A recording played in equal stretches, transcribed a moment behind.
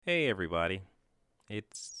Hey everybody,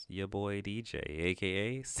 it's your boy DJ,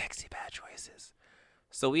 aka Sexy Bad Choices.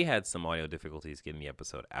 So we had some audio difficulties getting the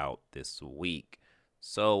episode out this week.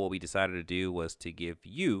 So what we decided to do was to give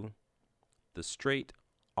you the straight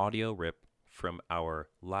audio rip from our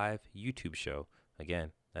live YouTube show.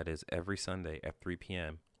 Again, that is every Sunday at 3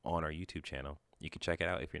 p.m. on our YouTube channel. You can check it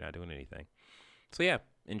out if you're not doing anything. So yeah,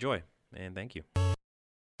 enjoy and thank you.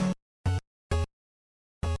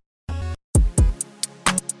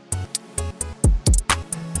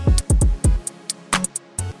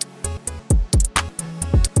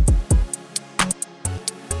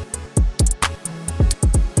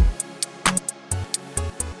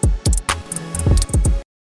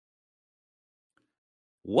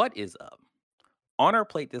 What is up? On our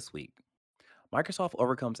plate this week, Microsoft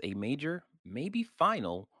overcomes a major, maybe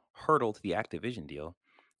final, hurdle to the Activision deal.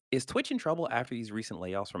 Is Twitch in trouble after these recent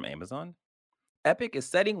layoffs from Amazon? Epic is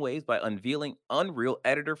setting waves by unveiling Unreal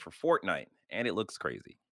Editor for Fortnite, and it looks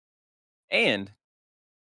crazy. And,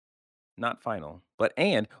 not final,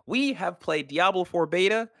 and we have played Diablo 4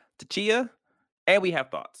 Beta, Tachia, and we have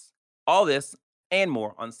thoughts. All this and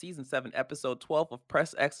more on Season 7, Episode 12 of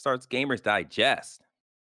Press X Starts Gamers Digest.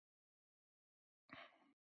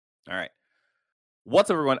 All right.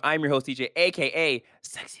 What's up, everyone? I'm your host, DJ, aka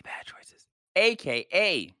Sexy Bad Choices,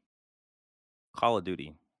 aka Call of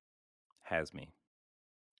Duty has me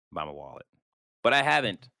by my wallet, but I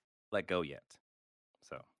haven't let go yet.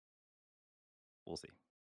 So we'll see.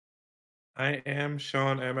 I am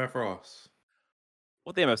Sean MF Ross.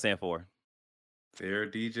 What the MF stand for? There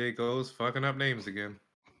DJ goes fucking up names again.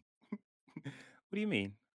 What do you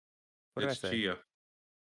mean? What It's did I say? Chia.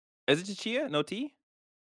 Is it just Chia? No T?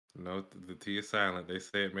 No, the T is silent. They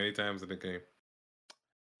say it many times in the game.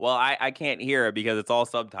 Well, I can't hear it because it's all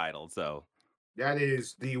subtitled, so. That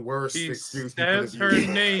is the worst She excuse says her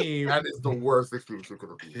name. That is the worst excuse you could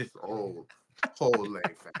have used. Oh, holy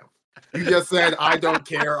fam. You just said, I don't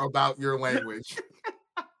care about your language.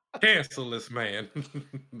 Cancel this man.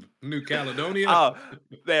 New Caledonia. Oh,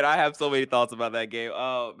 man, I have so many thoughts about that game.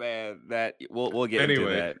 Oh, man, that we'll get into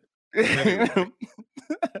that. Anyway.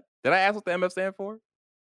 Did I ask what the MF stand for?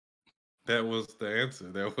 That was the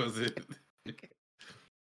answer. That was it.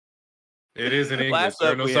 It is in English. Last There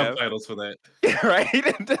are up no we have- subtitles for that. Right?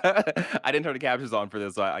 I didn't turn the captions on for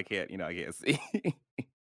this, so I can't see.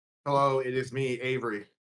 Hello, it is me, Avery.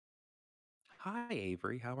 Hi,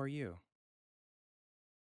 Avery. How are you?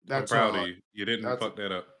 I'm proud of you. You didn't fuck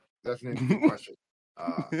that up. That's an interesting question.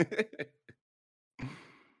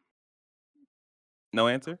 No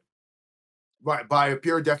answer? By a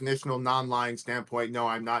pure definitional non-lying standpoint, no,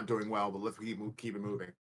 I'm not doing well, but let's keep it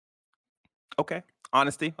moving. Okay.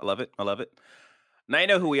 Honesty. I love it. Now you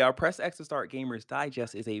know who we are. Press X to Start Gamers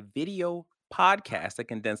Digest is a video podcast that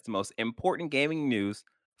condensed the most important gaming news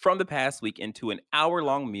from the past week into an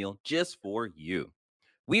hour-long meal just for you.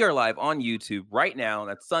 We are live on YouTube right now.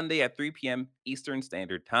 That's Sunday at 3 p.m. Eastern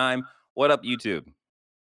Standard Time. What up, YouTube?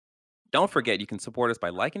 Don't forget, you can support us by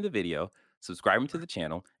liking the video, subscribing to the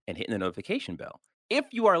channel, and hitting the notification bell. If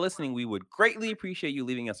you are listening, we would greatly appreciate you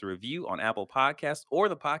leaving us a review on Apple Podcasts or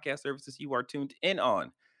the podcast services you are tuned in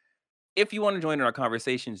on. If you want to join in our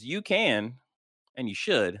conversations, you can, and you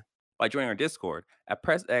should, by joining our Discord at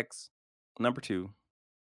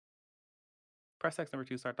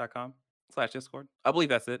pressx2start.com/Discord. I believe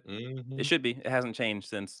that's it. Mm-hmm. It should be. It hasn't changed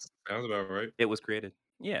since Sounds about right. it was created.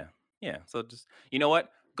 Yeah. So just, you know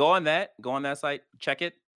what? Go on that site, check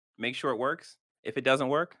it, make sure it works. If it doesn't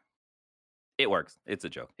work, it works. It's a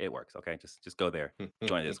joke. It works. Okay. Just go there.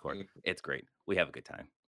 Join the Discord. It's great. We have a good time.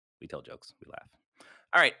 We tell jokes. We laugh.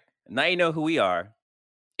 All right. Now you know who we are.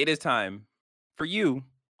 It is time for you,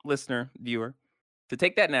 listener, viewer, to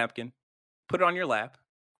take that napkin, put it on your lap,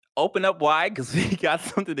 open up wide because we got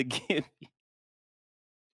something to give you.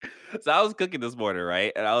 So I was cooking this morning,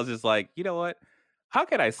 right? And I was just like, you know what? How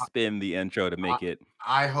can I spin the intro to make it?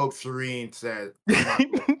 I hope Shireen said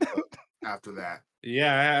after that.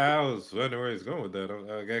 Yeah, I was wondering where he's going with that.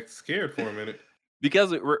 I got scared for a minute.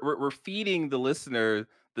 Because we're feeding the listener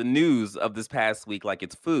the news of this past week like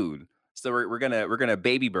it's food. So we're gonna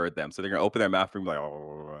baby bird them. So they're gonna open their mouth and be like,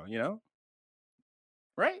 oh, you know,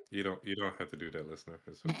 right? You don't have to do that, listener.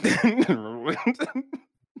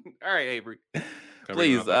 All right, Avery,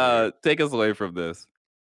 please take us away from this.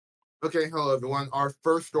 Okay, hello everyone. Our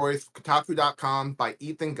first story is Kotaku.com by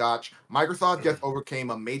Ethan Gotch. Microsoft just overcame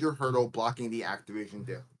a major hurdle blocking the Activision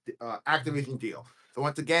deal. So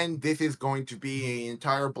once again, this is going to be an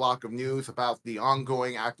entire block of news about the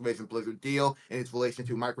ongoing Activision Blizzard deal and its relation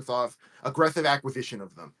to Microsoft's aggressive acquisition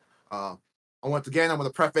of them. And once again, I'm going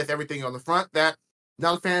to preface everything on the front that I'm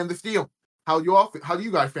not a fan of this deal. How do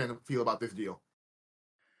you guys feel about this deal?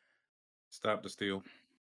 Stop the steal.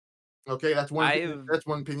 Okay, that's one. I've That's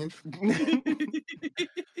one opinion.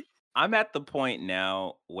 I'm at the point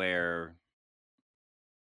now where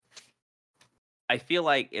I feel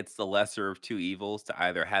like it's the lesser of two evils to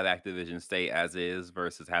either have Activision stay as is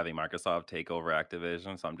versus having Microsoft take over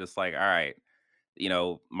Activision. So I'm just like, all right,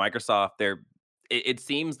 Microsoft, it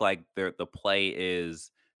seems like the play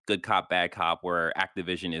is good cop, bad cop, where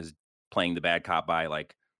Activision is playing the bad cop by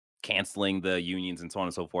like canceling the unions and so on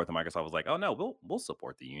and so forth. And Microsoft was like, oh no, we'll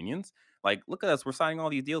support the unions. Like, look at us, we're signing all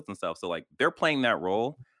these deals and stuff. So like they're playing that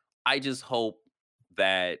role. I just hope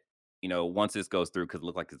that, once this goes through, because it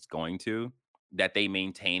looks like it's going to, that they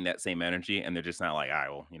maintain that same energy and they're just not like, all right,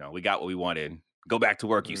 well, we got what we wanted. Go back to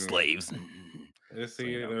work, you Mm. slaves. It's So,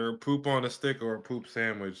 either poop on a stick or a poop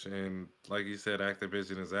sandwich, and like you said,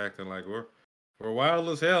 Activision is acting like we're wild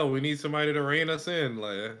as hell. We need somebody to rein us in.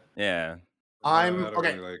 Like, yeah. I'm I don't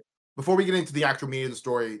okay. really like. Before we get into the actual meat of the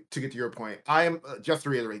story, to get to your point, I am just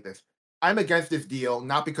to reiterate this. I'm against this deal,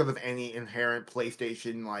 not because of any inherent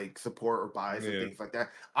PlayStation like support or bias and Yeah. things like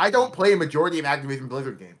that. I don't play a majority of Activision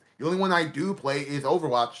Blizzard games. The only one I do play is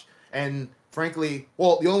Overwatch, and frankly,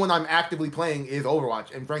 well, the only one I'm actively playing is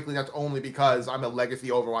Overwatch, and frankly, that's only because I'm a legacy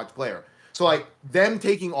Overwatch player. So like them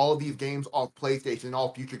taking all of these games off PlayStation,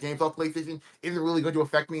 all future games off PlayStation, isn't really going to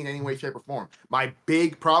affect me in any way, shape, or form. My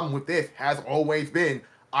big problem with this has always been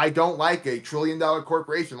I don't like a $1 trillion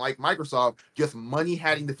corporation like Microsoft just money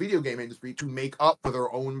hatting the video game industry to make up for their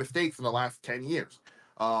own mistakes in the last 10 years.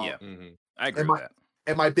 Yeah. Mm-hmm. I agree And with my that.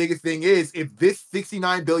 and my biggest thing is if this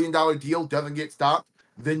 $69 billion deal doesn't get stopped,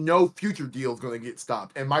 then no future deal is going to get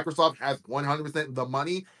stopped. And Microsoft has 100% of the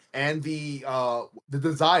money and the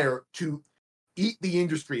desire to eat the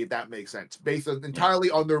industry, if that makes sense, based entirely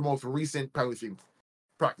on their most recent publishing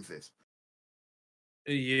practices.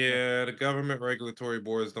 Yeah, the government regulatory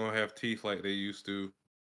boards don't have teeth like they used to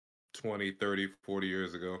 20, 30, 40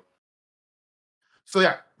 years ago. So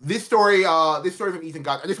yeah, this story from Ethan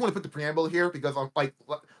got. I just want to put the preamble here because I'm like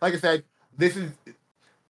I said, this is.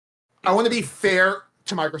 I want to be fair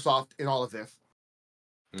to Microsoft in all of this.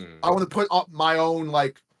 Mm. I want to put up my own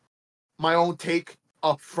take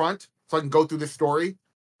up front so I can go through this story.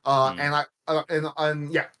 And I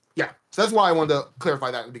and yeah. So that's why I wanted to clarify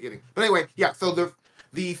that in the beginning. But anyway, yeah. So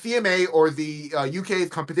the CMA or the UK's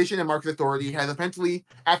Competition and Market Authority has essentially,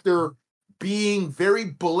 after being very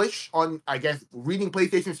bullish on, I guess, reading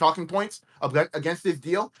PlayStation's talking points against this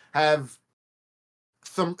deal, have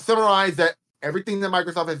summarized that everything that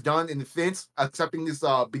Microsoft has done in the since accepting this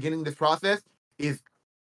beginning this process is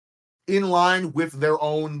in line with their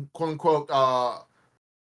own quote unquote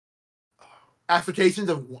assertions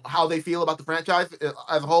of how they feel about the franchise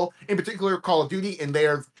as a whole, in particular Call of Duty, and they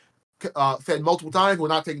have said multiple times we're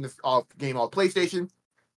not taking this game off PlayStation.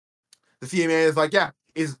 The CMA is like, yeah,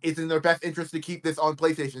 it's in their best interest to keep this on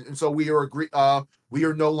PlayStation, and so we are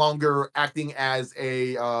no longer acting as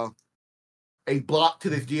a block to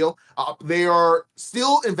this deal. They are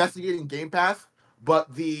still investigating Game Pass, but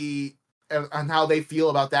and how they feel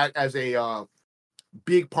about that as a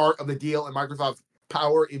big part of the deal and Microsoft's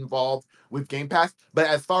power involved with Game Pass. But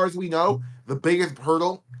as far as we know, the biggest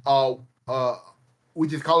hurdle,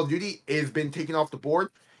 which is Call of Duty, has been taken off the board.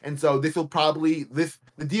 And so the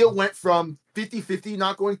deal went from 50-50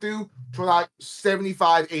 not going through to like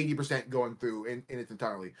 75-80% going through in its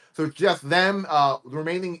entirety. So it's just them, the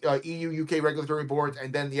remaining EU, UK regulatory boards,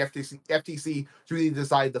 and then the FTC to really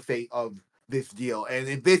decide the fate of this deal. And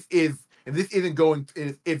if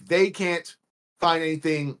they can't find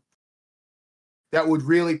anything that would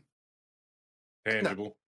really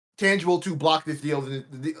tangible to block this deal, then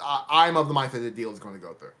I'm of the mindset the deal is going to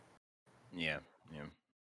go through. Yeah.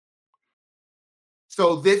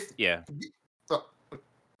 So this, Yeah. no,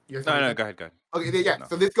 Go ahead. Okay, yeah. No.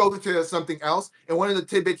 So this goes into something else, and one of the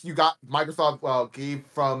tidbits you got Microsoft gave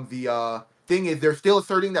from the thing is they're still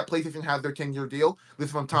asserting that PlayStation has their 10-year deal. This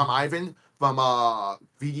is from Tom Ivan from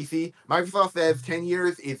VGC. Microsoft says 10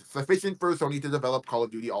 years is sufficient for Sony to develop Call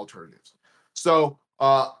of Duty alternatives. So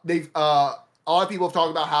they've a lot of people have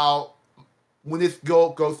talked about how when this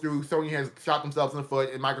goes through, Sony has shot themselves in the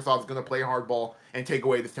foot, and Microsoft is going to play hardball and take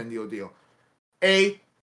away this 10-year deal.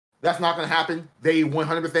 That's not going to happen. They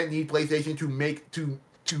 100% need PlayStation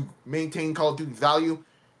to maintain Call of Duty's value,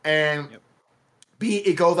 and B,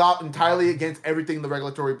 it goes out entirely against everything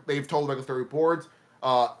they've told regulatory boards.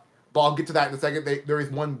 But I'll get to that in a second. There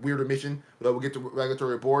is one weird omission that we'll get to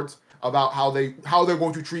regulatory boards about how they're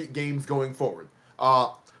going to treat games going forward.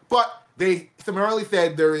 But they summarily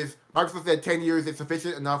said Microsoft said 10 years is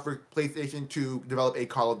sufficient enough for PlayStation to develop a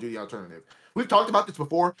Call of Duty alternative. we've talked about this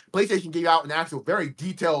before. PlayStation gave out an actual very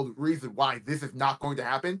detailed reason why this is not going to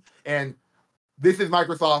happen, and this is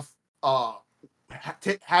Microsoft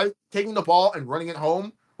taking the ball and running it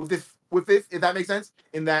home with this. If that makes sense,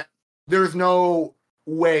 in that there's no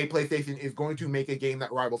way PlayStation is going to make a game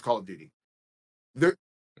that rivals Call of Duty. No.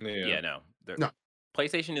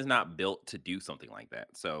 PlayStation is not built to do something like that.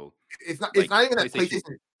 So it's not even that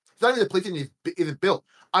PlayStation. It's not even that PlayStation isn't built.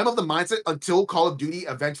 I'm of the mindset until Call of Duty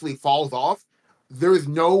eventually falls off, there is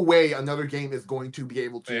no way another game is going to be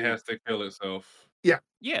able to. It has to kill itself. Yeah.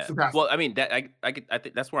 Well, I mean that I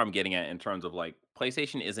think that's where I'm getting at in terms of like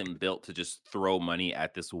PlayStation isn't built to just throw money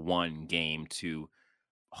at this one game to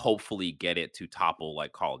hopefully get it to topple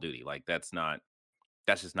like Call of Duty. Like that's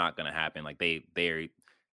just not going to happen. Like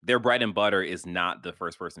their bread and butter is not the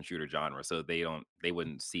first person shooter genre, so they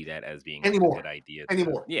wouldn't see that as being like a good idea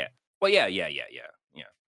anymore. Yeah. Well, yeah.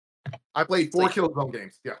 I played 4 Killzone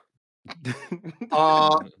games. Yeah.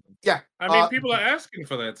 Yeah. I mean, people are asking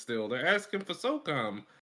for that still. They're asking for SOCOM.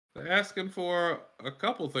 They're asking for a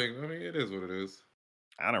couple things. I mean, it is what it is.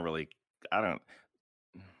 I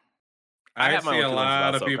see a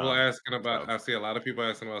lot of people asking about. I see a lot of people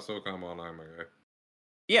asking about SOCOM online, my guy.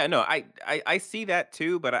 Yeah, no, I see that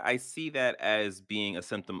too, but I see that as being a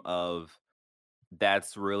symptom of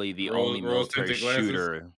that's really the only military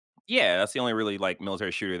shooter. Yeah, that's the only really like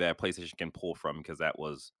military shooter that PlayStation can pull from because that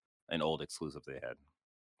was an old exclusive they had.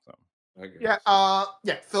 So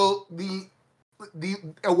yeah. So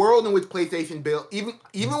a world in which PlayStation built even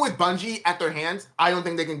with Bungie at their hands, I don't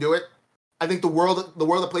think they can do it. I think the world that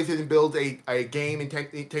PlayStation builds a game in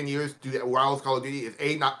 10 years to do rivals Call of Duty is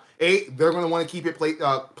they're going to want to keep it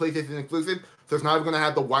PlayStation exclusive, so it's not going to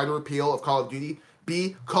have the wider appeal of Call of Duty.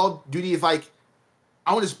 B, Call of Duty is like,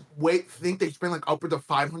 I want to think they spend like upwards of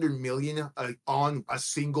 $500 million on a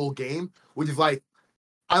single game, which is like,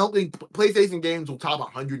 I don't think PlayStation games will top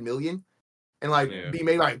 $100 million and be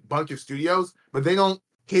made by a bunch of studios, but they don't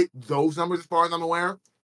hit those numbers as far as I'm aware.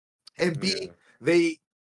 And B,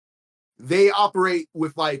 they operate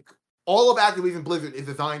with like all of Activision Blizzard is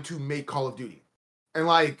designed to make Call of Duty, and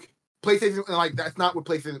like PlayStation, and like that's not what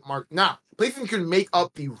PlayStation market. Now PlayStation can make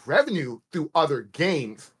up the revenue through other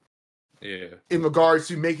games. Yeah. In regards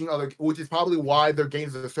to making other, which is probably why their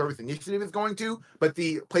games as a service initiative is going to, but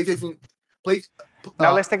the PlayStation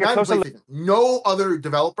now let's take a closer look. No other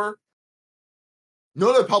developer,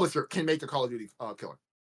 no other publisher can make a Call of Duty killer.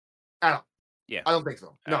 I don't think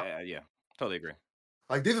so. No. Yeah, totally agree.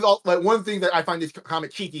 Like this is all like one thing that I find this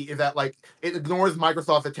comment cheeky is that like it ignores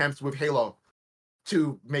Microsoft's attempts with Halo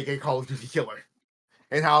to make a Call of Duty killer,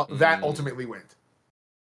 and how that ultimately went.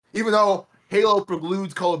 Even though Halo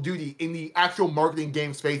preludes Call of Duty in the actual marketing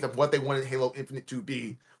game space of what they wanted Halo Infinite to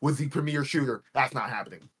be was the premier shooter. That's not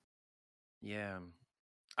happening. Yeah,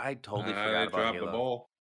 I totally forgot about Halo. The ball.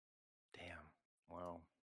 Damn. Wow.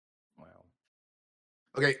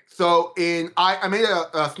 Okay, so I made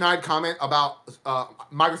a snide comment about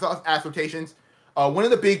Microsoft's assertions. One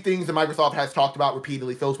of the big things that Microsoft has talked about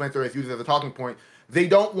repeatedly, Phil Spencer has used it as a talking point.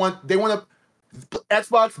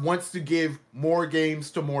 Xbox wants to give more games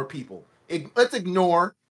to more people. Let's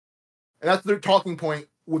ignore, and that's their talking point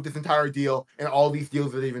with this entire deal and all these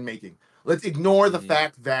deals that they've been making. Let's ignore the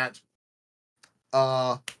fact that,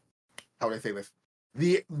 how would I say this?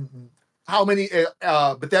 How many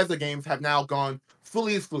Bethesda games have now gone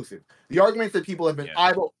fully exclusive? The arguments that people have been,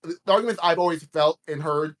 the arguments I've always felt and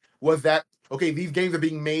heard was that, okay, these games are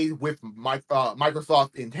being made with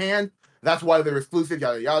Microsoft in hand. That's why they're exclusive,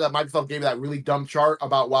 yada, yada. Microsoft gave that really dumb chart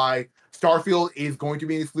about why Starfield is going to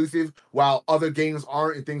be exclusive while other games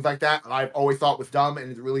aren't and things like that. And I've always thought was dumb,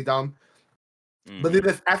 and it's really dumb. But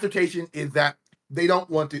this assertion is that they don't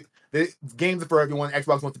want to, the games are for everyone.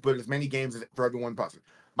 Xbox wants to put as many games for everyone possible.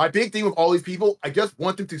 My big thing with all these people, I just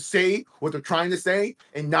want them to say what they're trying to say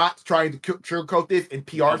and not trying to sugarcoat this in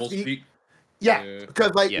PR speak. Yeah,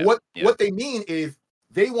 because what they mean is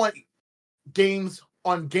they want games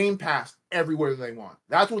on Game Pass everywhere they want.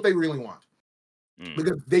 That's what they really want.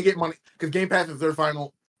 Because they get money. Because Game Pass is their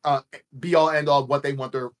final be all end all of what they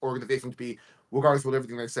want their organization to be, regardless of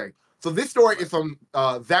everything they say. So this story is from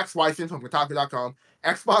Zach Swyson from Kotaku.com.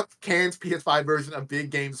 Xbox cans PS5 version of big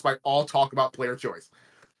games despite all talk about player choice.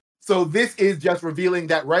 So this is just revealing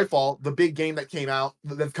that Redfall, the big game that's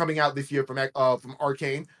coming out this year from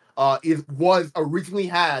Arcane, was originally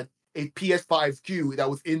had a PS5 queue that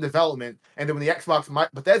was in development, and then when the Xbox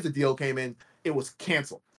Bethesda deal came in, it was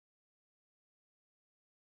canceled.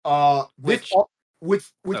 Which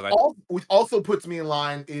also puts me in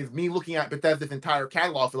line is me looking at Bethesda's entire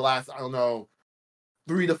catalog for the last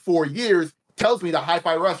 3 to 4 years tells me that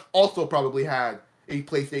Hi-Fi Rush also probably had a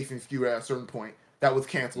PlayStation SKU at a certain point that was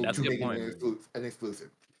canceled That's to a good make it point. an exclusive.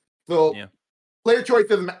 So Yeah. player choice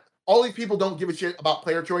doesn't matter. All these people don't give a shit about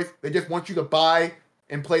player choice. They just want you to buy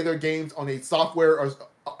and play their games on a software or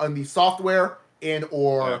on the software and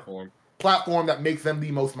or platform that makes them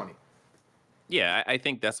the most money. Yeah, I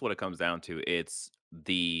think that's what it comes down to.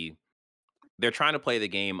 They're trying to play the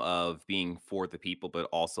game of being for the people, but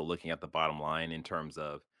also looking at the bottom line in terms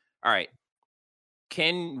of, all right,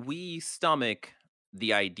 can we stomach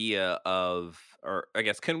the idea of, or I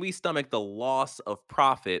guess, can we stomach the loss of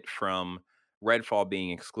profit from Redfall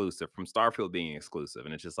being exclusive, from Starfield being exclusive?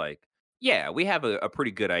 And it's just like, yeah, we have a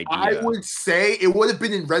pretty good I idea. would say it would have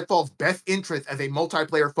been in Redfall's best interest as a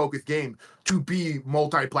multiplayer focused game to be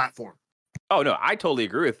multi-platform. Oh no, I totally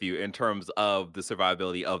agree with you in terms of the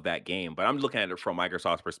survivability of that game, but I'm looking at it from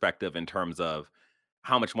Microsoft's perspective in terms of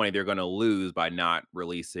how much money they're going to lose by not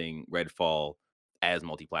releasing Redfall as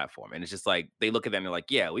multi-platform. And it's just like they look at that and they're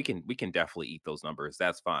like, yeah, we can definitely eat those numbers.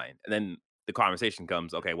 That's fine. And then the conversation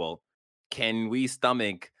comes, okay, well, can we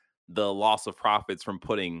stomach the loss of profits from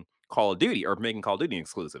putting Call of Duty or making Call of Duty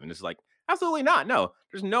exclusive? And it's like, absolutely not. No,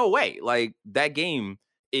 there's no way. Like that game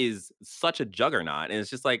is such a juggernaut. And it's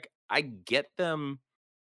just like, I get them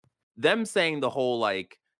saying the whole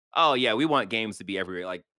like, oh yeah, we want games to be everywhere.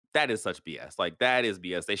 Like that is such BS. Like that is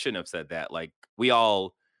BS. They shouldn't have said that. Like we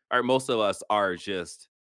all or most of us are just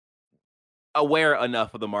aware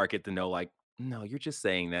enough of the market to know like, no, you're just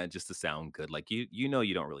saying that just to sound good. Like you know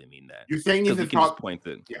you don't really mean that. You're saying these Because are we can just point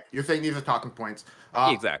to you're saying these are talking points.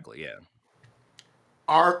 exactly, yeah.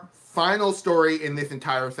 Our final story in this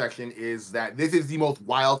entire section is that this is the most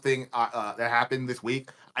wild thing that happened this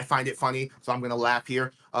week. I find it funny, so I'm going to laugh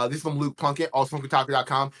here. This is from Luke Plunkett, also from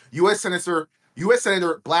Kotaku.com. U.S. Senator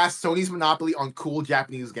blasts Sony's monopoly on cool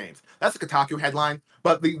Japanese games. That's a Kotaku headline,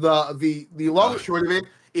 but the long and short of it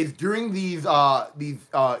is during these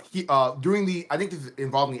during the, I think this is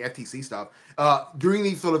involving the FTC stuff, during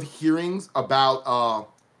these sort of hearings about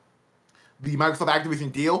the Microsoft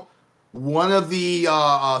Activision deal, one of the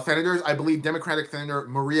senators, I believe Democratic Senator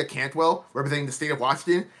Maria Cantwell, representing the state of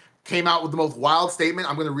Washington, came out with the most wild statement.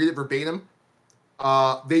 I'm going to read it verbatim.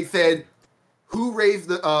 They said, "Who raised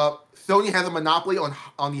the Sony has a monopoly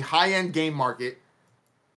on the high-end game market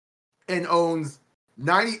and owns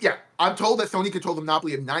 90. Yeah, I'm told that Sony controls a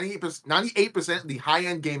monopoly of 98% of the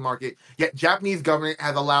high-end game market. Yet Japanese government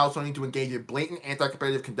has allowed Sony to engage in blatant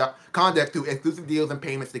anti-competitive conduct through exclusive deals and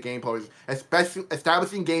payments to game publishers, especially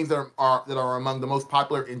establishing games that are among the most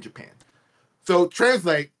popular in Japan." So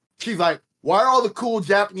translate, she's like, "Why are all the cool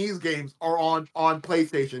Japanese games are on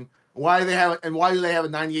PlayStation? Why do they have a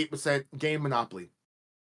 98% game monopoly?"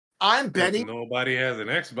 I'm betting nobody has an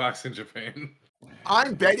Xbox in Japan.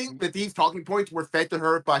 I'm betting that these talking points were fed to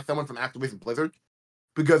her by someone from Activision Blizzard,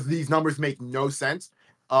 because these numbers make no sense.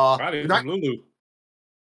 Probably from Lulu.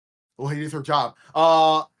 Well, it is her job.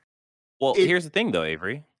 Well, here's the thing, though,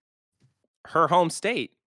 Avery. Her home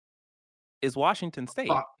state is Washington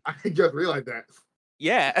State. I just realized that.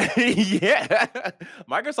 Yeah, yeah.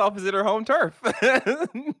 Microsoft is in her home turf.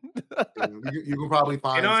 You can probably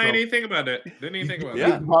find. I didn't even think about that. Didn't even think about that.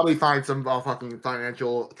 You can probably find some fucking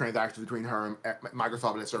financial transactions between her and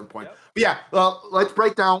Microsoft at a certain point. Yep. But yeah, let's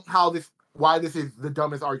break down why this is the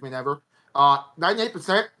dumbest argument ever.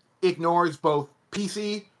 98% ignores both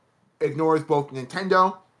PC, ignores both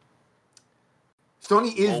Nintendo.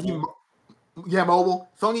 Sony is mobile.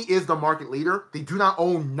 Sony is the market leader. They do not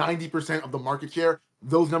own 90% of the market share.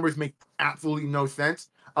 Those numbers make absolutely no sense.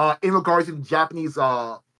 In regards to Japanese,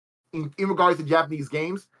 in regards to Japanese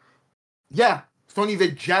games, yeah, Sony is a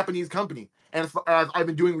Japanese company, and as I've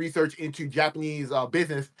been doing research into Japanese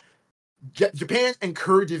business, Japan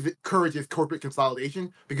encourages corporate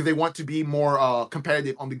consolidation because they want to be more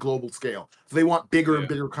competitive on the global scale. So they want bigger and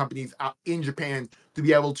bigger companies out in Japan to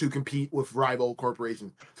be able to compete with rival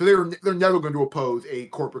corporations. So they're never going to oppose a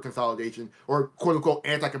corporate consolidation or quote unquote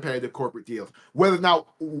anti-competitive corporate deals. Whether now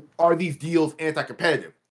are these deals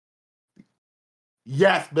anti-competitive?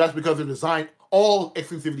 Yes, but that's because they're designed. All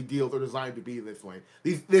exclusivity deals are designed to be this way.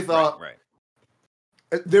 Right.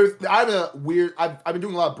 I've been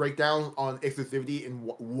doing a lot of breakdowns on exclusivity and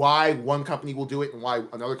why one company will do it and why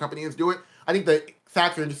another company is do it. I think the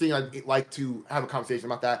facts are interesting. I'd like to have a conversation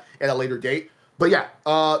about that at a later date. But yeah,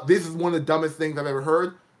 this is one of the dumbest things I've ever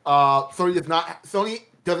heard. Sony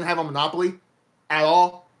doesn't have a monopoly at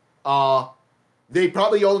all. They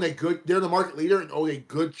probably own they're the market leader and own a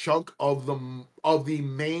good chunk of the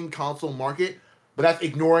main console market, but that's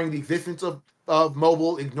ignoring the existence of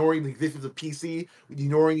mobile, ignoring the existence of PC,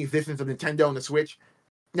 ignoring the existence of Nintendo and the Switch.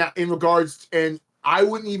 Now, and I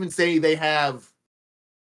wouldn't even say they have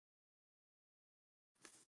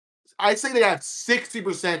I'd say they have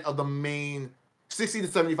 60% of the main, 60 to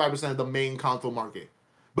 75% of the main console market.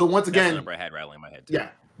 But once That's the again, number I had rattling in my head too. yeah.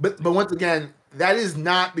 But once again, that is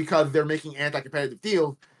not because they're making anti-competitive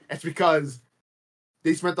deals. It's because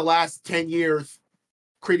they spent the last 10 years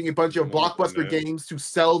creating a bunch of blockbuster games to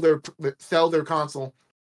sell their console.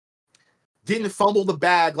 Didn't fumble the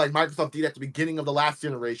bag like Microsoft did at the beginning of the last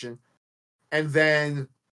generation, and then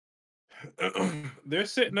they're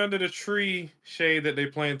sitting under the tree shade that they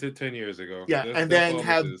planted 10 years ago. Yeah, and then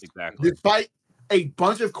have despite a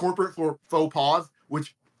bunch of corporate faux pas,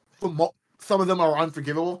 which some of them are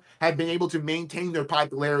unforgivable, have been able to maintain their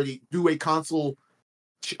popularity through a console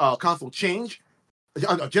change, a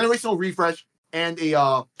generational refresh, and a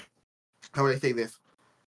how would I say this?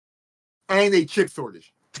 And a chip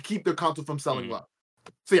shortage to keep their console from selling well.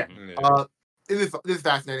 So this is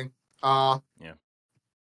fascinating.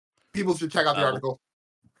 People should check out the article.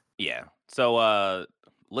 Yeah. So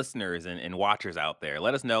listeners and watchers out there,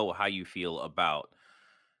 let us know how you feel about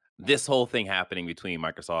this whole thing happening between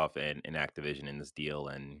Microsoft and Activision in this deal.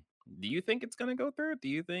 And do you think it's going to go through? Do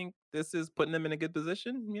you think this is putting them in a good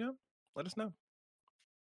position? You know, let us know.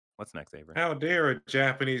 What's next, Avery? How dare a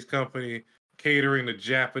Japanese company catering to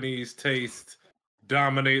Japanese taste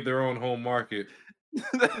dominate their own home market?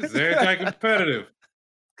 It's anti-competitive.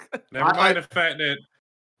 Never mind the fact that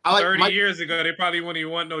 30 years ago, they probably wouldn't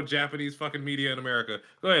even want no Japanese fucking media in America.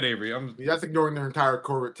 Go ahead, Avery. That's ignoring their entire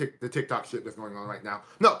corporate the TikTok shit that's going on right now.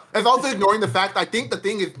 No, it's also ignoring the fact I think the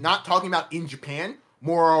thing is not talking about in Japan,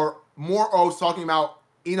 more talking about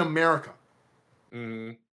in America.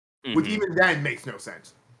 Which even then makes no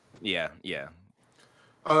sense. Yeah.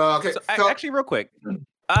 Okay. So actually, real quick,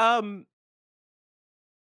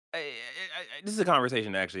 this is a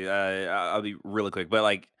conversation. Actually, I'll be really quick, but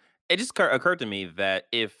like, it just occurred to me that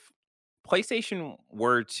if PlayStation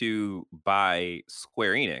were to buy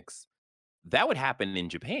Square Enix, that would happen in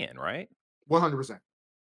Japan, right? 100%.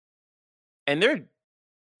 And they're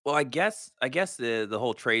I guess the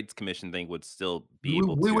whole trades commission thing would still be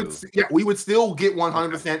able to. We would still get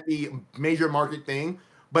 100% the major market thing,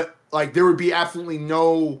 but like there would be absolutely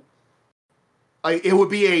no. Like it would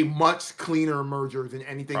be a much cleaner merger than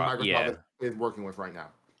anything Microsoft is working with right now.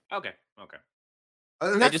 Okay.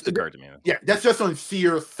 That just occurred to me. Yeah, that's just on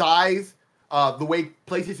sheer size. The way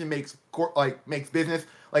PlayStation makes business,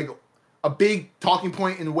 like a big talking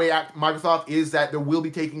point in the way Microsoft is that there will be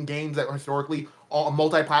taking games that are historically on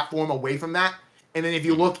multi-platform away from that. And then if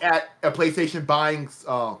you look at a PlayStation buying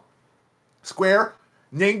Square,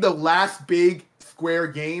 name the last big Square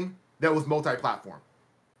game that was multi-platform.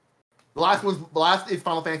 The last is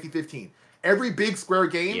Final Fantasy 15. Every big Square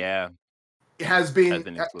game has been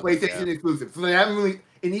PlayStation exclusive. So they haven't really,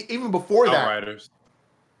 and even before Outriders.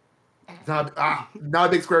 Not a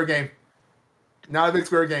big Square game. Not a big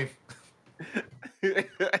Square game.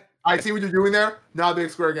 I see what you're doing there. Not a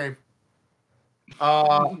big Square game.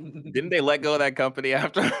 Didn't they let go of that company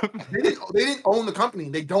after? They didn't own the company.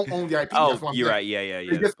 They don't own the IP. Oh, you're right. Yeah.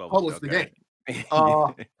 They just published the game.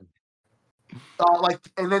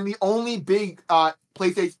 And then the only big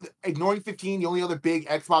PlayStation, ignoring 15, the only other big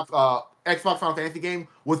Xbox Final Fantasy game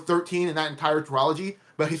was 13 in that entire trilogy.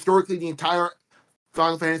 But historically, the entire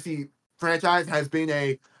Final Fantasy franchise has been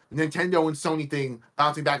a Nintendo and Sony thing,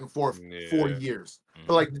 bouncing back and forth for years.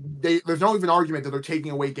 So like, there's no even argument that they're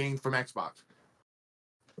taking away games from Xbox.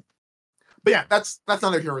 But yeah, that's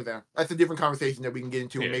neither here nor there. That's a different conversation that we can get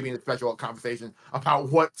into, maybe in a special conversation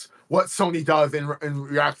about what Sony does in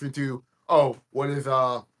reaction to what is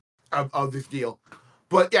of this deal.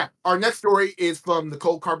 But yeah, our next story is from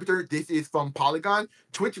Nicole Carpenter. This is from Polygon.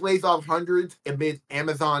 Twitch lays off hundreds amid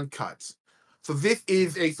Amazon cuts. So this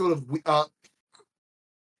is a sort of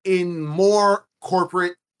in more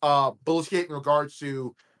corporate bullshit in regards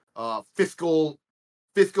to fiscal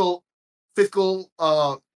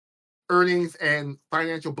earnings and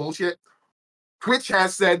financial bullshit. Twitch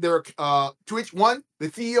has said the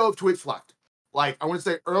CEO of Twitch left. Like I want to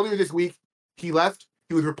say earlier this week, he left.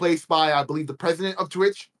 He was replaced by, I believe, the president of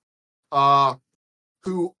Twitch,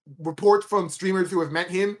 who reports from streamers who have met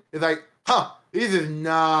him is like, this is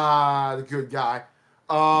not a good guy.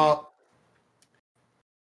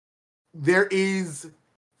 There is,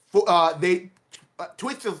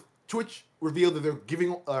 Twitch revealed that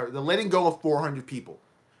they're letting go of 400 people.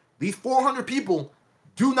 These 400 people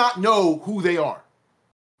do not know who they are.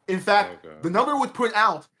 In fact, the number was put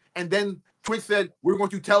out, and then Twitch said, we're going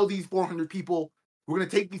to tell these 400 people, we're going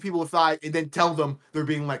to take these people aside and then tell them they're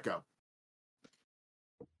being let go.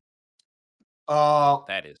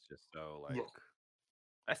 That is just so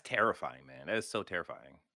that's terrifying, man. That is so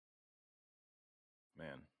terrifying.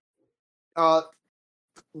 Man.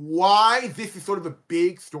 why this is sort of a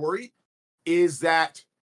big story is that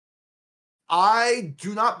I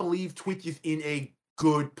do not believe Twitch is in a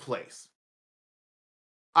good place.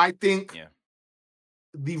 I think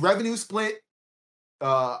the revenue split,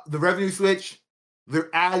 the revenue switch, their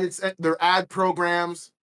ad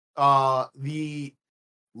programs, the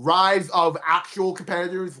rise of actual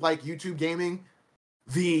competitors like YouTube gaming,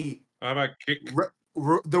 the How about Kick?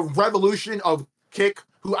 The revolution of Kick,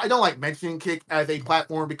 who I don't like mentioning Kick as a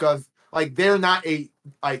platform because like they're not a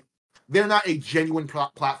genuine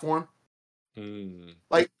platform.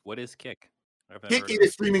 Like, what is Kick? Kick is a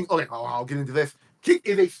streaming. Okay, I'll get into this. Kick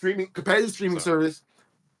is a competitive streaming service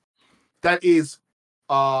that is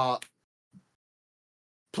platformed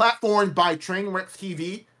by Trainwreck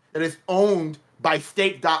TV that is owned by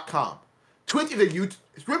Stake.com. Twitch is a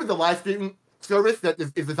live streaming service that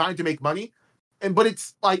is designed to make money, but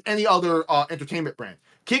it's like any other entertainment brand.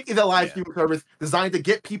 Kick is a live streaming service designed to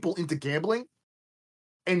get people into gambling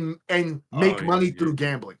and make money through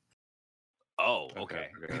gambling. Oh, okay.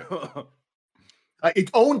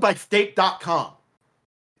 It's owned by Stake.com,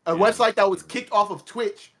 a website that was kicked off of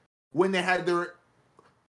Twitch when they had their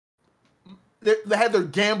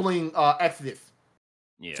gambling exodus.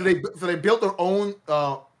 Yeah. So they built their own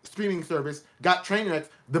streaming service, got Trainwreck,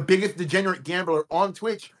 the biggest degenerate gambler on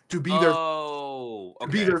Twitch, to be their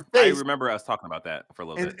be their face. I remember us talking about that for a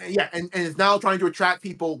little bit. Yeah, and it's now trying to attract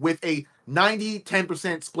people with a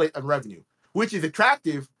 90-10% split of revenue, which is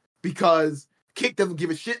attractive because Kick doesn't give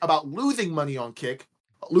a shit about losing money on Kick,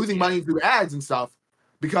 losing money through ads and stuff,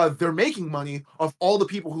 because they're making money off all the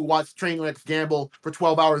people who watch Trainwreck gamble for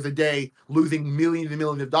 12 hours a day, losing millions and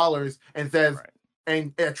millions of dollars, and says,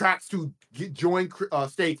 and it attracts to join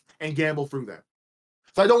Stake and gamble through them.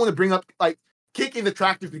 So I don't want to bring up, like, Kick is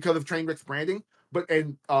attractive because of Trainwreck's branding, but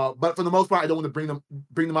for the most part, I don't want to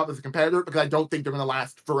bring them up as a competitor because I don't think they're going to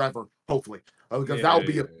last forever. Hopefully, because that would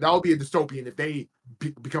be a dystopian if they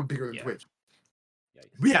become bigger than Twitch.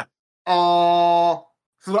 Yeah. So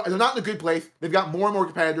they're not in a good place. They've got more and more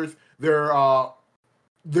competitors. Their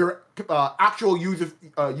actual user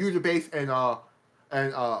base and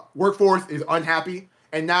workforce is unhappy,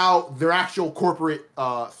 and now their actual corporate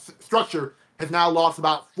structure has now lost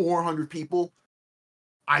about 400 people.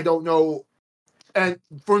 I don't know, and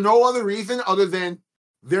for no other reason other than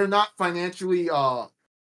they're not financially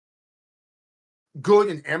good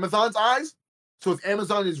in Amazon's eyes. So if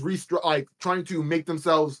Amazon is trying to make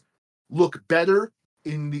themselves look better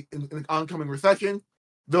in the oncoming recession,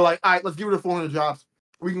 they're like, all right, let's give it 400 jobs.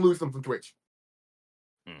 We can lose them from Twitch.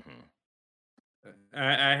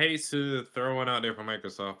 I hate to throw one out there for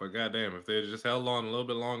Microsoft, but goddamn, if they just held on a little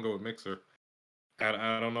bit longer with Mixer,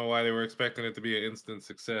 I don't know why they were expecting it to be an instant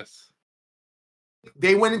success.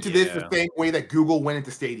 They went into this the same way that Google went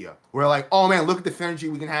into Stadia. We're like, oh man, look at the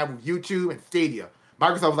synergy we can have with YouTube and Stadia.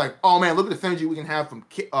 Microsoft was like, oh man, look at the synergy we can have from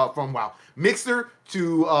Mixer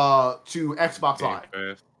to Xbox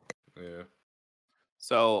Live. Yeah.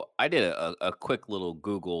 So I did a quick little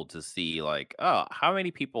Google to see like, oh, how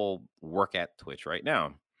many people work at Twitch right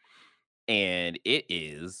now? And it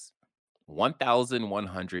is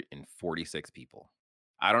 1,146 people.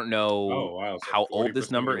 I don't know So how old this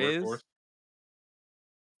 40% number of the is. workforce?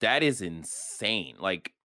 That is insane.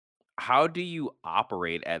 Like, how do you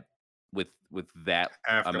operate with that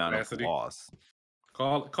half amount capacity. of loss?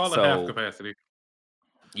 Call it half capacity.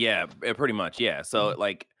 Yeah, pretty much. Yeah. So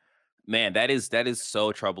like, man, that is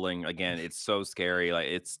so troubling. Again, it's so scary. Like,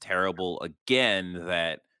 it's terrible. Again,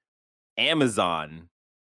 that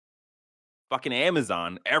fucking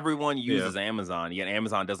Amazon, everyone uses Amazon, yet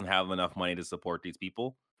Amazon doesn't have enough money to support these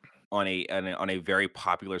people on a very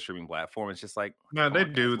popular streaming platform. It's just like, no, they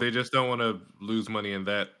do. They just don't want to lose money in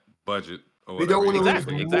that budget. Or they don't want to lose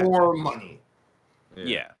more money.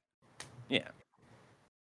 Yeah.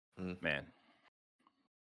 Man.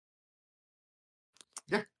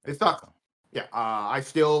 Yeah, it sucks. Yeah, I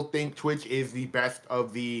still think Twitch is the best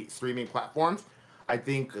of the streaming platforms. I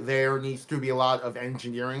think there needs to be a lot of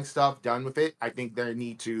engineering stuff done with it. I think they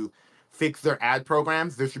need to fix their ad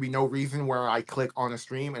programs. There should be no reason where I click on a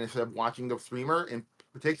stream and instead of watching the streamer in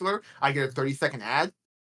particular, I get a 30-second ad.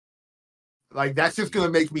 Like, that's just gonna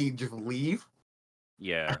make me just leave.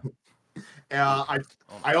 Yeah. I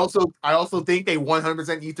also think they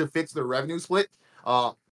 100% need to fix their revenue split.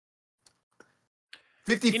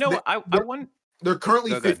 50. You know, I want. They're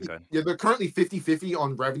currently 50. Yeah, they're currently 50-50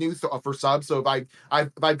 on revenue for subs. So if I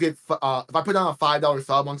put down a $5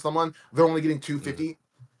 sub on someone, they're only getting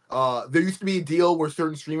 $2.50. There used to be a deal where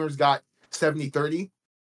certain streamers got 70-30.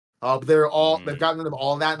 But they've gotten rid of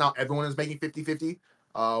all of that. Now everyone is making 50-50,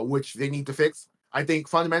 which they need to fix. I think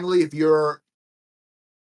fundamentally, if you're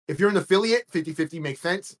if you're an affiliate, 50-50 makes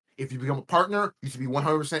sense. If you become a partner, you should be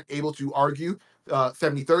 100% able to argue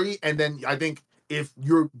 70-30. And then I think if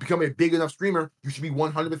you're becoming a big enough streamer, you should be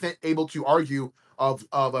 100% able to argue of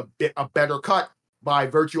a better cut by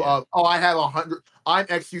virtue of, oh, I have 100, I'm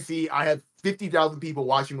XQC, I have 50,000 people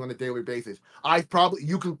watching on a daily basis.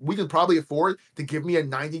 We can probably afford to give me a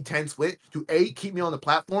 90-10 split to A, keep me on the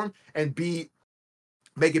platform, and B,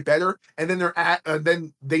 make it better. And then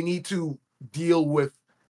then they need to deal with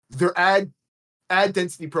their ad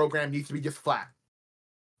density program needs to be just flat.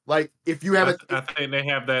 Like if you have I think they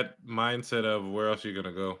have that mindset of where else you're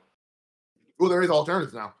gonna go. Well, there is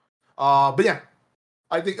alternatives now. But yeah,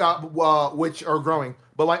 I think which are growing.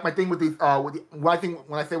 But like my thing with these, what I think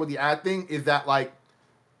when I say with the ad thing is that like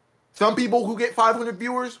some people who get 500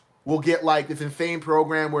 viewers will get like this insane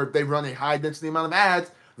program where if they run a high density amount of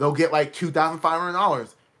ads, they'll get like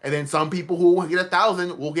 $2,500. And then some people who will get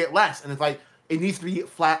 1,000 will get less. And it's like it needs to be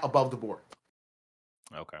flat above the board.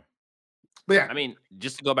 Okay. But yeah, I mean,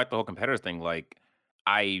 just to go back to the whole competitors thing, like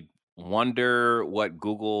I wonder what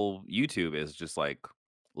Google YouTube is just like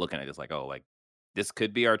looking at this like, oh, like this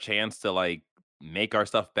could be our chance to like make our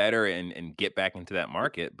stuff better and get back into that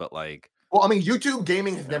market. But like, well, I mean, YouTube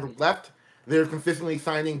gaming has never left. They're consistently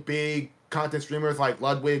signing big content streamers like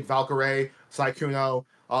Ludwig, Valkyrie, Saikuno.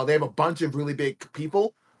 They have a bunch of really big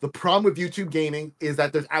people. The problem with YouTube gaming is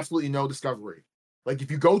that there's absolutely no discovery. Like if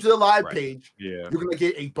you go to the live page, you're gonna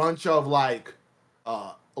get a bunch of like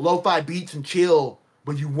lo-fi beats and chill,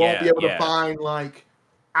 but you won't be able to find like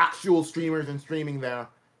actual streamers and streaming there.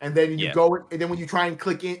 And then you go, and then when you try and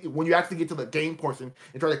click in, when you actually get to the game portion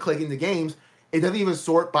and try to click into games, it doesn't even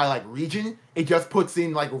sort by like region. It just puts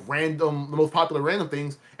in like the most popular random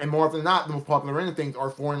things, and more often than not, the most popular random things are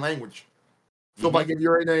foreign language. So like if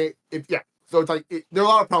you're in so it's like there are a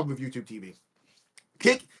lot of problems with YouTube TV.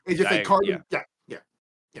 Kick is just a carbon.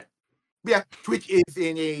 Yeah. Twitch is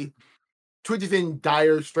in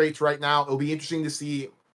dire straits right now. It'll be interesting to see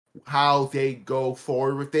how they go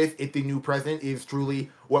forward with this. If the new president is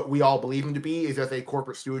truly what we all believe him to be, is just a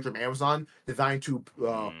corporate stooge from Amazon designed to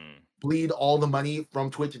bleed all the money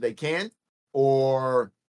from Twitch if they can,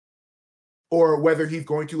 or whether he's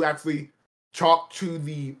going to actually talk to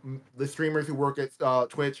the streamers who work at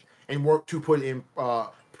Twitch and work to put in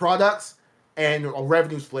products and a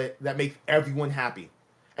revenue split that makes everyone happy.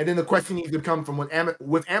 And then the question needs to come from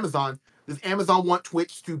with Amazon: does Amazon want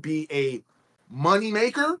Twitch to be a money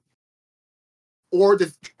maker, or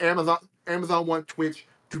does Amazon want Twitch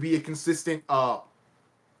to be a consistent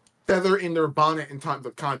feather in their bonnet in terms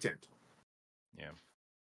of content?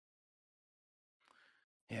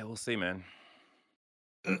 Yeah, we'll see, man.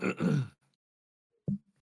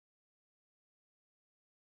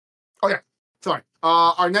 Okay, sorry.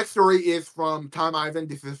 Our next story is from Tom Ivan.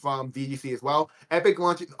 This is from VGC as well. Epic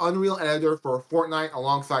launches Unreal Editor for Fortnite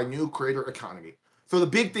alongside new creator economy. So the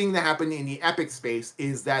big thing that happened in the Epic space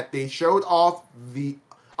is that they showed off the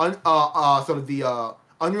Unreal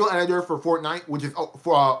Editor for Fortnite, which is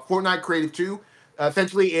for Fortnite Creative 2.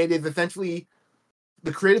 Essentially, it is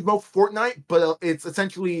the creative mode for Fortnite, but it's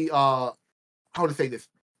essentially how to say this?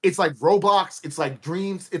 It's like Roblox. It's like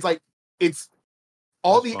Dreams. It's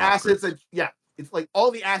all the assets it's like all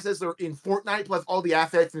the assets that are in Fortnite plus all the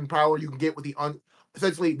assets and power you can get with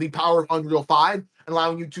essentially the power of Unreal 5,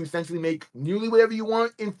 allowing you to essentially make nearly whatever you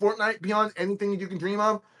want in Fortnite beyond anything that you can dream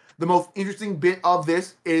of. The most interesting bit of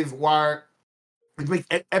this is why it makes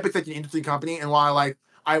Epic such an interesting company, and why like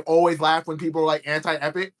I always laugh when people are like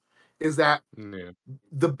anti-Epic, is that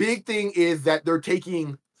the big thing is that they're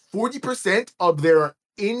taking 40% of their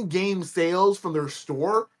in-game sales from their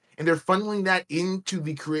store and they're funneling that into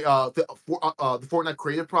the Fortnite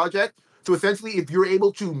creative project. So essentially, if you're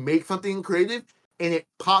able to make something creative and it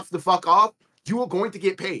pops the fuck off, you are going to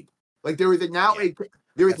get paid. Like there is now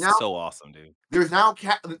so awesome, dude. There's now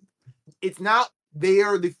they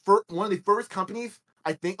are one of the first companies,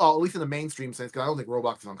 I think, at least in the mainstream sense, because I don't think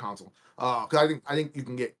Roblox is on console. Because I think you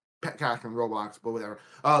can get pet cash from Roblox, but whatever.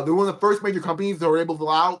 They're one of the first major companies that are able to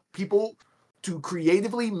allow people to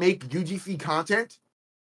creatively make UGC content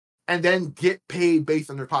and then get paid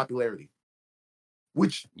based on their popularity.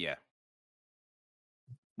 Which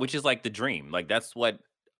is like the dream. Like that's what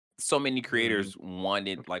so many creators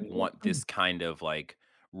wanted, like want this kind of like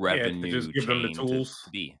revenue just give them the tools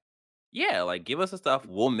to be. Yeah, like give us the stuff.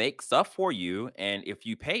 We'll make stuff for you, and if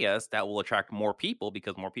you pay us, that will attract more people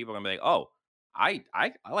because more people are gonna be like, "Oh, I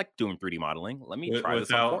like doing 3D modeling. Let me try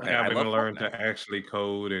this on without Fortnite. having I to love learn Fortnite." to actually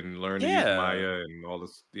code and learn to use Maya and all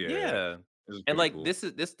this. And like cool. this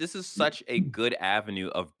is such a good avenue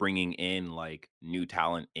of bringing in like new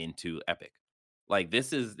talent into Epic. Like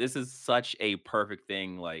this is such a perfect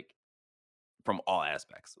thing, like from all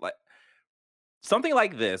aspects. Like something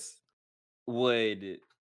like this would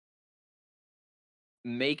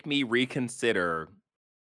make me reconsider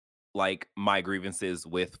like my grievances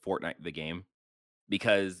with Fortnite the game,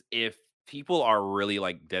 because if people are really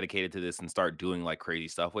like dedicated to this and start doing like crazy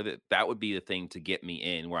stuff with it, that would be the thing to get me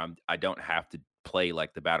in where I don't have to play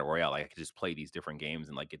like the battle royale. Like I could just play these different games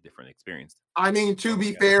and like get different experience I mean, to from it, I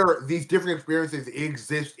be guess. fair, these different experiences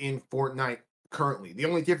exist in Fortnite currently. The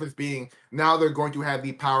only difference being now they're going to have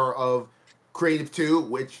the power of Creative 2,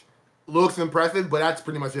 which looks impressive, but that's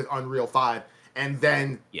pretty much just Unreal 5. And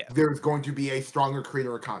then Yeah. there's going to be a stronger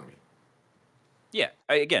creator economy. Yeah.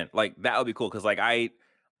 Again, like that would be cool because like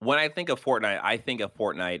when I think of Fortnite, I think of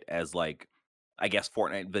Fortnite as like I guess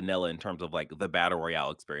Fortnite vanilla in terms of like the battle royale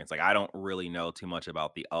experience. Like I don't really know too much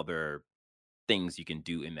about the other things you can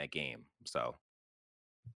do in that game. So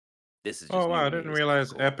this is Oh just new wow, to I me. didn't It's super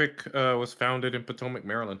realize cool. Epic was founded in Potomac,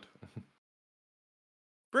 Maryland.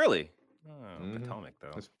 Really? Oh, Hmm. Potomac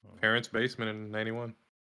though. His Oh, parents' basement in '91.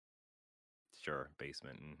 sure,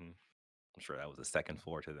 basement. I'm sure that was the second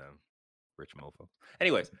floor to them. Rich mofo.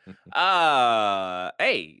 Anyways,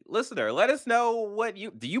 hey, listener, let us know what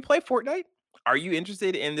you do. You play Fortnite? Are you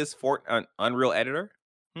interested in this Unreal editor?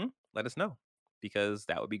 Let us know because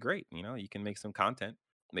that would be great. You know, you can make some content,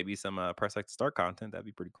 maybe some press X to start content. That'd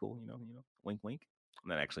be pretty cool. Wink, wink. I'm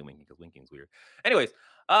not actually winking because winking's weird. Anyways,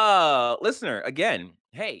 listener, again,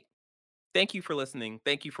 hey, thank you for listening.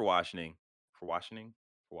 Thank you for watching. For watching.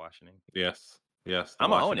 For watching. Yes, yes, the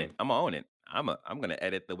Imma own it. Washington. Imma own it. I'm gonna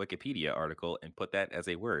edit the Wikipedia article and put that as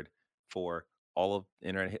a word for all of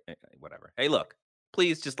internet whatever. Hey, look,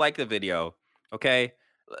 please just like the video, okay?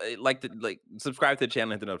 Subscribe to the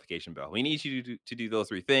channel and hit the notification bell. We need you to do those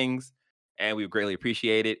 3 things, and we would greatly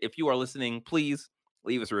appreciate it. If you are listening, please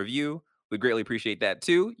leave us a review. We greatly appreciate that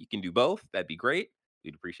too. You can do both. That'd be great.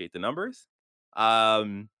 We'd appreciate the numbers.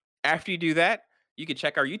 Um, After you do that, you can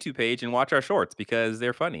check our YouTube page and watch our shorts because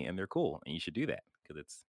they're funny and they're cool, and you should do that because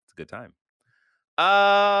it's a good time.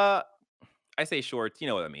 Uh, I say shorts, you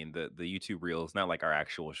know what I mean, the YouTube reels, not like our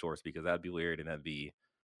actual shorts because that'd be weird and that'd be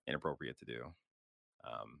inappropriate to do.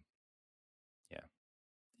 Um, yeah,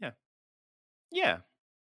 yeah, yeah.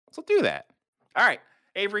 So do that. All right,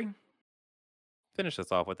 Avery, finish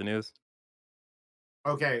us off with the news.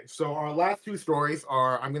 Okay, so our last 2 stories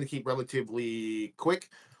are I'm going to keep relatively quick.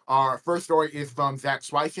 Our first story is from Zach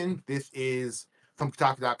Swyson. This is from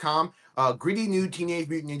Kotaku.com. Gritty new Teenage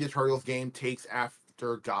Mutant Ninja Turtles game takes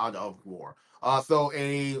after God of War. Let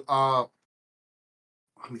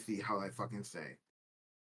me see how I fucking say.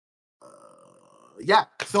 Uh, yeah,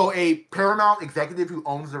 so a Paramount executive who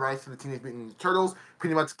owns the rights to the Teenage Mutant Ninja Turtles,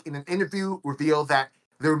 pretty much in an interview, revealed that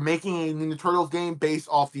they're making a Ninja Turtles game based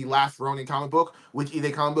off the Last Ronin comic book, which is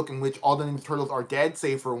a comic book in which all the Ninja Turtles are dead,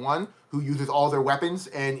 save for one, who uses all their weapons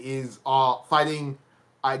and is fighting.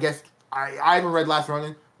 I guess I haven't read Last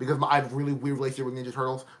Ronin because I have a really weird relationship with Ninja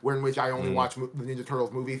Turtles, where in which I only watch the Ninja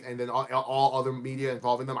Turtles movies, and then all other media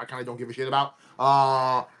involving them I kind of don't give a shit about.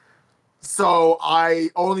 So I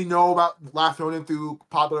only know about Last Ronin through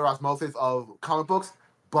popular osmosis of comic books,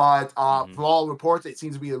 but from all reports, it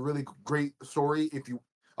seems to be a really great story. If you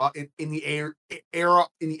in the era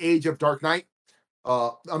in the age of Dark Knight,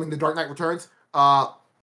 the Dark Knight Returns.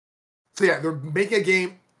 So yeah, they're making a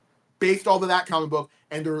game based off of that comic book,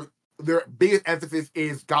 and their biggest emphasis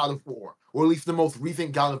is God of War, or at least the most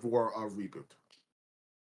recent God of War reboot.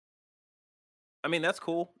 I mean, that's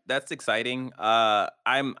cool. That's exciting.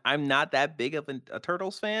 I'm not that big of a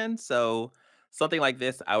Turtles fan, so something like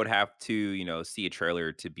this, I would have to, see a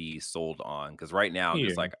trailer to be sold on. Because right now, I'm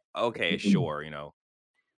just Yeah. like, okay, sure.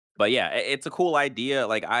 But yeah, it's a cool idea.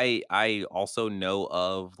 Like I also know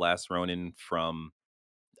of Last Ronin from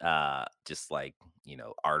just like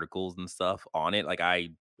articles and stuff on it. Like I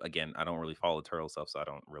don't really follow the turtle stuff, so I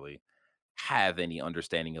don't really have any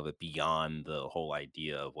understanding of it beyond the whole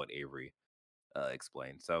idea of what Avery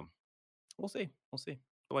explained. So we'll see. We'll see.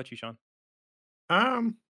 What about you, Sean?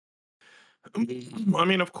 Um, I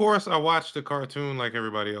mean, of course, I watched the cartoon like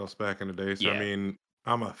everybody else back in the day. So I Yeah. mean,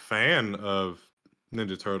 I'm a fan of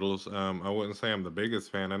Ninja Turtles. I wouldn't say I'm the biggest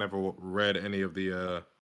fan. I never read any of the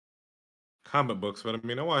comic books, but I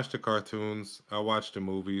mean, I watched the cartoons, I watched the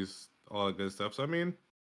movies, all that good stuff. So I mean,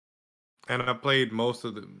 and I played most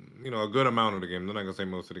of the, a good amount of the games. I'm not gonna say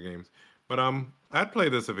most of the games, but I'd play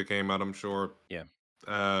this if it came out. I'm sure. Yeah.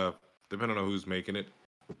 Uh, Depending on who's making it.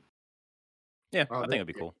 Yeah. I think it'd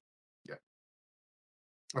be cool. Yeah.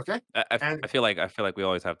 Okay. And I feel like we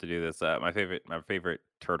always have to do this. My favorite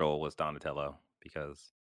turtle was Donatello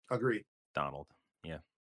because agree. Donald. Yeah.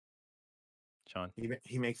 Sean?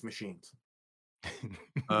 He makes machines.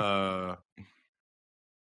 I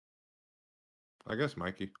guess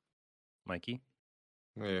Mikey. Mikey?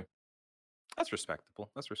 Yeah. That's respectable.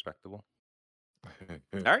 That's respectable.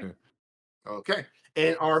 All right. Okay.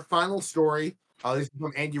 And our final story, this is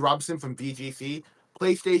from Andy Robinson from VGC.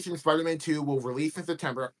 PlayStation Spider-Man 2 will release in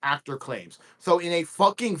September after claims. So in a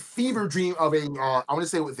fucking fever dream of a, I want to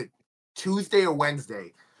say, was it Tuesday or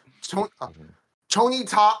Wednesday? Tony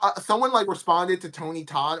Todd, someone like responded to Tony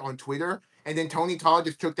Todd on Twitter, and then Tony Todd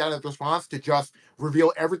just took that as a response to just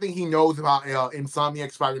reveal everything he knows about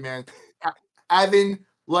Insomniac Spider-Man, as in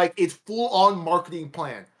like its full-on marketing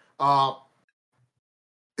plan.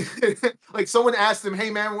 Like someone asked him, "Hey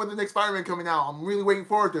man, when's the next Spider-Man coming out? I'm really waiting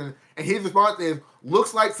forward to it." And his response is,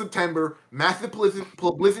 "Looks like September. Massive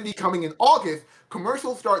publicity coming in August.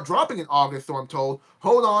 Commercials start dropping in August, so I'm told.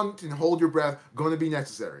 Hold on and hold your breath. Going to be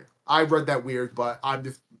necessary." I read that weird, but I'm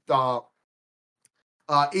just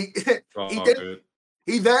he,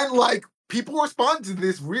 he then like people respond to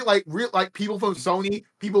this real like people from Sony,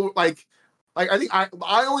 people like I think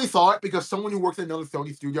I only saw it because someone who works at another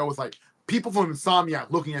Sony studio was like, people from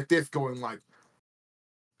Insomniac looking at this going like,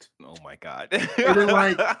 oh my god. And then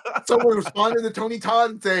like someone responded to Tony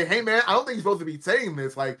Todd and say, "Hey man, I don't think you're supposed to be saying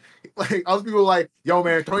this." Like other people were like, "Yo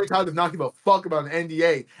man, Tony Todd does not give a fuck about an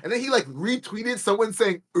NDA." And then he like retweeted someone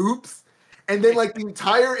saying "oops," and then like the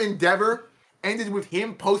entire endeavor ended with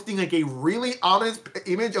him posting like a really ominous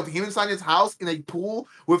image of him inside his house in a pool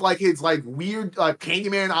with like his like weird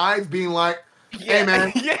Candyman eyes, being like, "Hey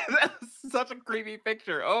man." Yeah, that's such a creepy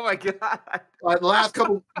picture. Oh my god. The last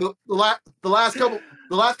couple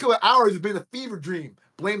of hours have been a fever dream.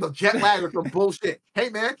 Blame the jet lag or some bullshit. Hey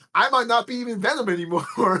man, I might not be even Venom anymore.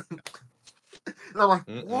 And I'm like,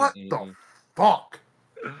 what the fuck?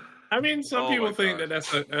 I mean, some Oh people my think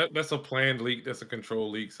gosh. that's a planned leak, that's a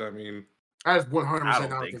controlled leak. So I mean, That is I 100% don't not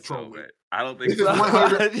a think control so, leak. man. I don't think This is so.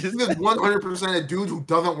 100. This is 100% a dude who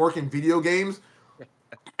doesn't work in video games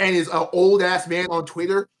and is an old ass man on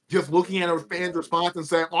Twitter just looking at a fan's response and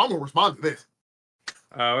saying, "Oh, I'm gonna respond to this."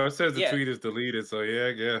 it says the Yeah. tweet is deleted, so yeah,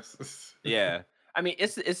 I guess. Yeah. I mean,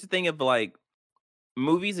 it's the thing of like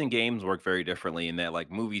movies and games work very differently in that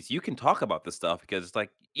like movies you can talk about this stuff because it's like,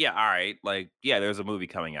 yeah, all right, like yeah, there's a movie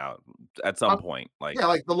coming out at some point. Like Yeah,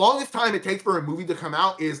 like the longest time it takes for a movie to come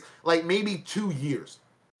out is like maybe 2 years.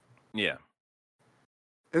 yeah.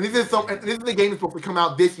 And this is the game that's supposed to come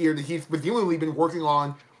out this year that he's presumably been working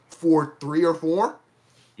on for 3 or 4.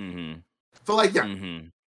 Mm-hmm. So like, yeah. Mm-hmm.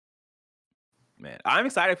 Man, I'm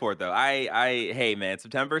excited for it though. Hey man,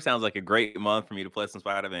 September sounds like a great month for me to play some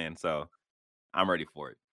Spider-Man, so I'm ready for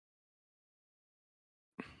it.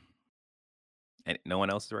 And no one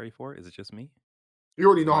else is ready for it? Is it just me? You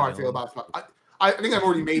already know Am I how the I feel only about I think I've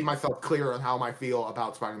already made myself clear on how I feel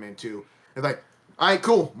about Spider-Man 2. It's like, all right,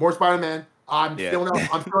 cool, more Spider-Man. I'm Yeah. still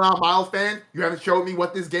not a Miles fan. You haven't showed me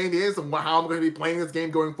what this game is and how I'm going to be playing this game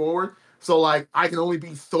going forward. So like, I can only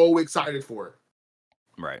be so excited for it.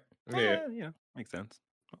 Right. Yeah. Makes sense.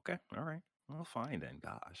 Okay. All right. Well, fine then.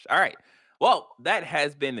 Gosh. All right. Well, that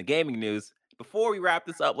has been the gaming news. Before we wrap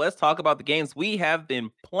this up, let's talk about the games we have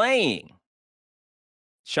been playing.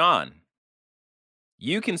 Sean,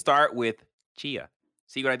 you can start with Chia.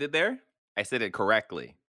 See what I did there? I said it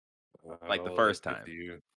correctly, like the first Look at time.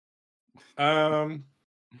 you.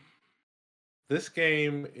 This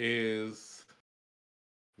game is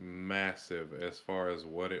massive as far as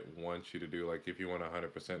what it wants you to do. Like if you want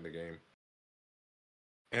 100% the game,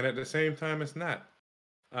 and at the same time, it's not.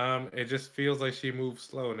 It just feels like she moves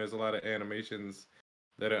slow, and there's a lot of animations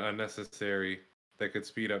that are unnecessary that could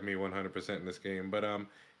speed up me 100% in this game. But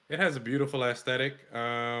it has a beautiful aesthetic.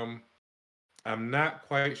 I'm not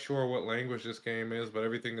quite sure what language this game is, but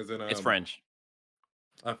everything is in It's French.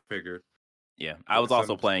 I figured. Yeah, I was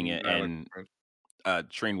also playing some it, dialect and French.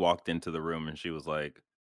 Trine walked into the room, and she was like,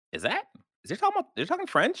 Is they talking about? They're talking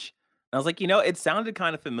French?" And I was like, it sounded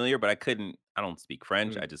kind of familiar, but I don't speak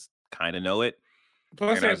French. I Mm. just kind of know it.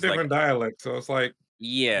 Plus, And I they're was just like, different dialects, so it's like,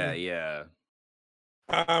 yeah, mm. yeah,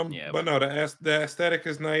 yeah, But no, the aesthetic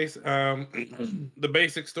is nice. The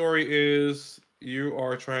basic story is you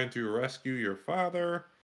are trying to rescue your father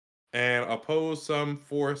and oppose some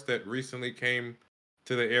force that recently came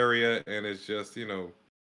to the area, and it's just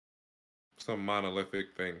some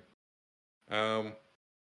monolithic thing. Um,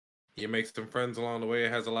 you make some friends along the way.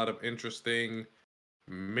 It has a lot of interesting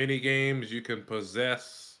mini games. You can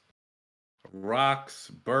possess rocks,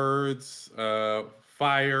 birds,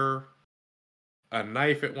 fire, a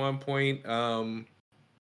knife at one point.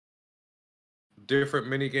 Different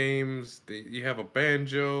mini games. You have a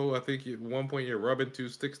banjo. I think at one point you're rubbing two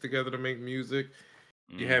sticks together to make music.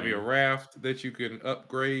 You have your Mhm. raft that you can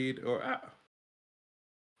upgrade, or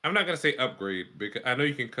I'm not gonna say upgrade because I know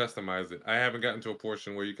you can customize it. I haven't gotten to a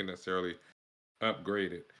portion where you can necessarily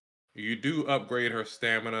upgrade it. You do upgrade her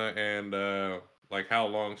stamina and like how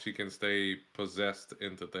long she can stay possessed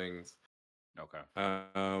into things. Okay.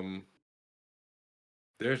 Um,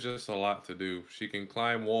 there's just a lot to do. She can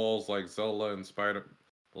climb walls like Zola and Spider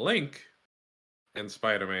Link and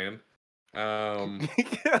Spider-Man. Um,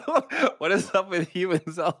 What is up with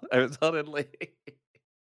humans suddenly?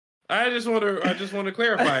 I just want to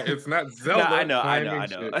clarify. It's not No, I Zelda know, I know, climbing I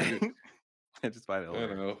know. shit. I just find it You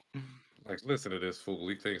hilarious. know, like listen to this fool.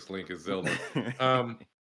 He thinks Link is Zelda. Um,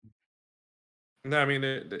 no, I mean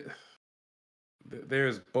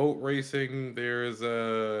there's boat racing. There's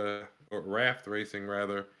or raft racing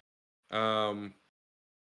rather. Um,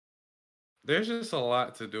 there's just a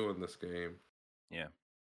lot to do in this game. Yeah,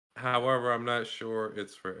 However, I'm not sure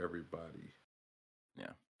it's for everybody.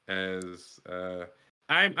 yeah. As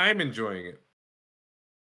I'm enjoying it,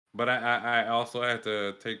 but I also have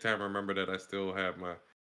to take time to remember that I still have my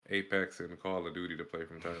Apex and Call of Duty to play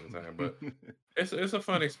from time to time. But it's a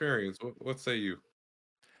fun experience. What say you?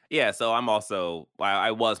 Yeah, so I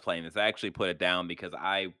was playing this. I actually put it down because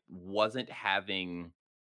I wasn't having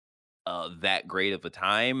that great of a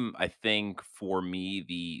time. I think for me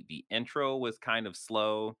the intro was kind of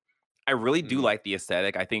slow. I really do Mm, like the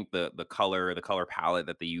aesthetic. I think the color palette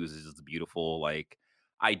that they use is just beautiful. Like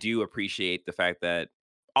I do appreciate the fact that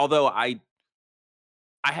although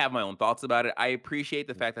I have my own thoughts about it. I appreciate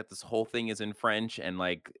the fact that this whole thing is in French and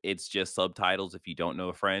like it's just subtitles if you don't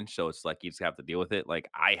know French. So it's like you just have to deal with it. Like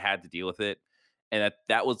I had to deal with it. And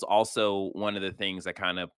that was also one of the things that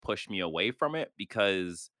kind of pushed me away from it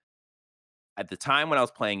because at the time when I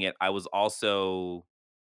was playing it, I was also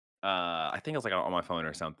I think I was like on my phone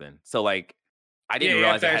or something. So like I yeah, didn't you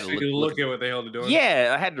have realize to I had to actually look look at at what the hell they're doing.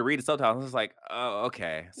 yeah, I had to read the subtitles. I was like, oh,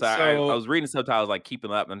 okay. So I So was reading subtitles, like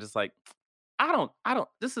keeping up, and I'm just like, I don't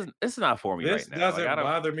this is not for me right this now. Like I doesn't don't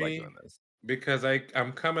bother like doing me this. because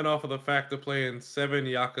I'm coming off of the fact of playing 7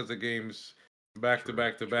 Yakuza games back to True,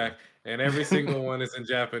 back to true. back, and every single one is in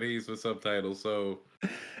Japanese with subtitles. So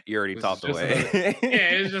You already this is talked just another. away. Yeah,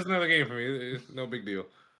 it's just another game for me. It's no big deal.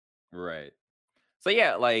 Right. So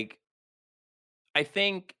yeah, like I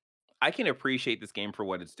think I can appreciate this game for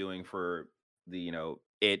what it's doing for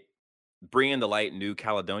it bringing to light New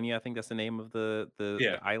Caledonia. I think that's the name of Yeah.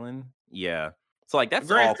 the island. Yeah. So like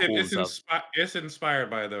that's all Granted, cool and stuff. it's inspired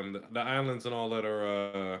by them. The islands and all that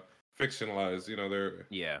are fictionalized. You know,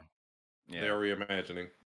 Yeah. they're Yeah.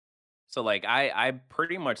 reimagining. So like I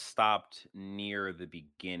pretty much stopped near the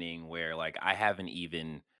beginning where like I haven't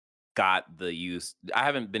even got the use I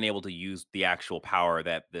haven't been able to use the actual power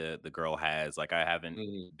that the girl has. Like I haven't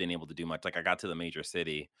Mhm. been able to do much. Like I got to the major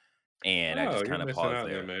city and I Oh, just you're kind of missing paused out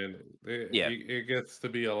there, there. man. Yeah. It gets to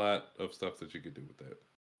be a lot of stuff that you could do with that.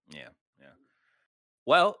 Yeah. Yeah.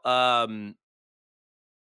 Well,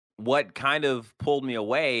 what kind of pulled me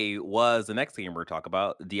away was the next game we're talking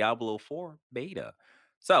about, Diablo 4 beta.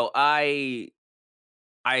 So I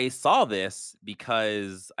saw this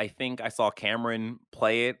because I think I saw Cameron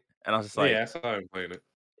play it, and I was just Yeah, I like, saw him playing it.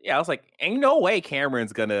 yeah, I was like, ain't no way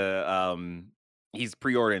Cameron's gonna he's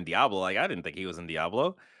pre-ordering Diablo. Like I didn't think he was in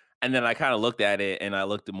Diablo. And then I kind of looked at it and I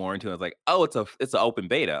looked more into it. I was like, oh, it's an open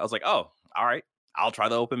beta. I was like, oh, all right, I'll try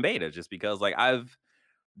the open beta just because like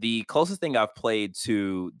the closest thing I've played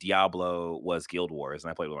to Diablo was Guild Wars,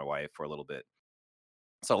 and I played with my wife for a little bit.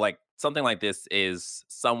 So like something like this is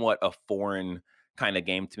somewhat a foreign kind of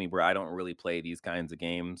game to me where I don't really play these kinds of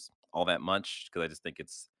games all that much because I just think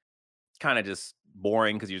it's kind of just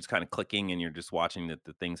boring because you're just kind of clicking and you're just watching the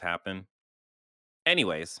things happen.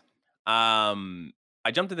 Anyways,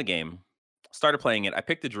 I jumped in the game, started playing it. I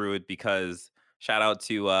picked the druid because shout out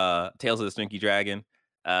to Tales of the Stinky Dragon.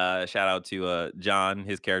 Shout out to John.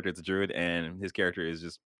 His character is a druid, and his character is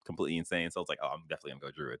just completely insane. So I was like, oh, I'm definitely gonna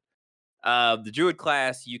go druid. The druid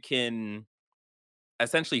class, you can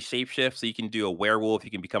essentially shapeshift. So you can do a werewolf,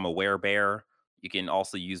 you can become a werebear. You can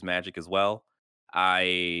also use magic as well.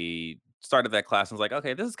 I started that class and was like,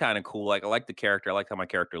 okay, this is kind of cool. Like, I like the character. I like how my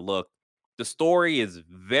character looked. The story is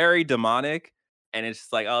very demonic, and it's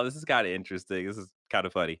just like, oh, this is kind of interesting. This is kind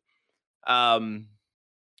of funny. Um,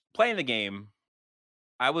 Playing the game,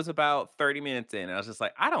 I was about 30 minutes in, and I was just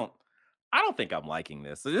like, I don't think I'm liking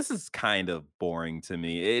this. So this is kind of boring to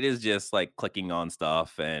me. It is just like clicking on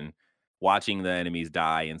stuff and watching the enemies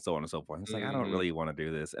die and so on and so forth. It's like I don't Mhm. really want to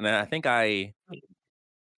do this. And then I think I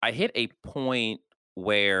hit a point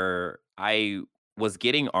where I was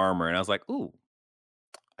getting armor and I was like, "Ooh,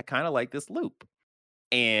 I kind of like this loop."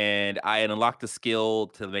 and I had unlocked the skill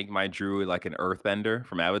to make my druid like an earthbender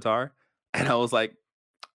from Avatar, and I was like,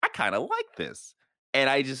 I kind of like this, and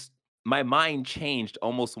my mind changed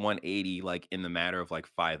almost 180 like in the matter of like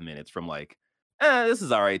 5 minutes from like, this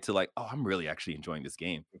is all right to like, oh, I'm really actually enjoying this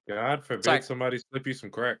game. God So forbid somebody slip you some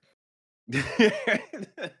crack.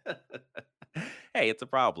 Hey, it's a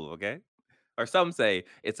problem, okay? Or some say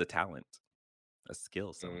it's a talent, a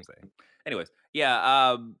skill, some Mm. say. Anyways,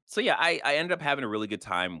 yeah, so yeah, I ended up having a really good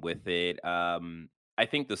time with it. I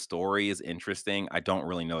think the story is interesting. I don't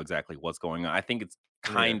really know exactly what's going on. I think Yeah.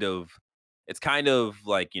 it's kind of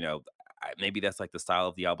like, maybe that's like the style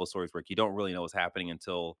of Diablo stories where you don't really know what's happening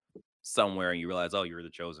until somewhere and you realize, oh, you're the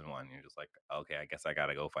chosen one. You're just like, okay, I guess I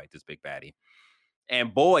gotta go fight this big baddie.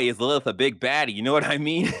 And boy, is Lilith a big baddie. You know what I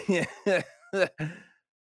mean?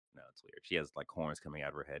 No, it's weird. She has like horns coming out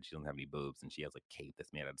of her head. She doesn't have any boobs, and she has like cape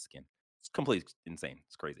that's made out of skin. It's completely insane.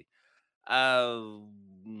 It's crazy. Uh,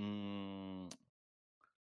 mm,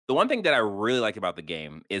 the one thing that I really like about the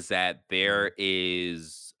game is that Mhm. there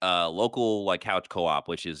is local like couch co-op,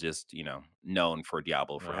 which is just known for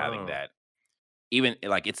Diablo for having Oh. that. Even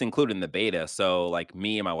like it's included in the beta. So like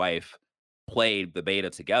me and my wife played the beta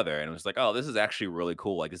together, and it was like, oh, this is actually really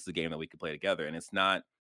cool. Like this is a game that we could play together, and it's not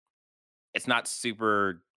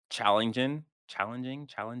super challenging.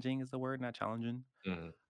 Challenging is the word, not challenging.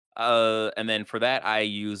 Mhm. And then for that, I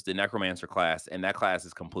used the Necromancer class, and that class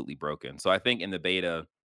is completely broken. So I think in the beta,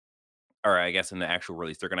 or I guess in the actual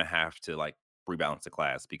release, they're gonna have to like rebalance the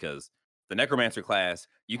class because the Necromancer class,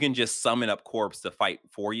 you can just summon up corpse to fight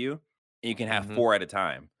for you, and you can have Mhm. 4 at a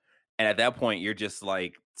time. And at that point, you're just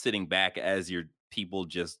like sitting back as your people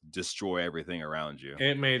just destroy everything around you.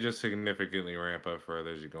 It may just significantly ramp up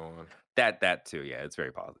further as you go on. That too, yeah, it's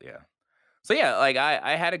very positive. Yeah. So yeah, like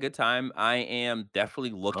I had a good time. I am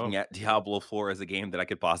definitely looking Oh. at Diablo 4 as a game that I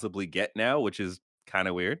could possibly get now, which is kind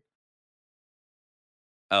of weird.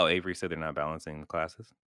 Oh, Avery said they're not balancing the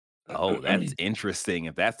classes. Oh, that's interesting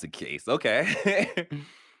if that's the case. Okay.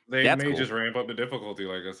 They That's may cool. just ramp up the difficulty,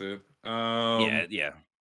 like I said. Yeah, yeah.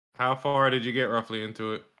 How far did you get roughly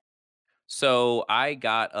into it? So I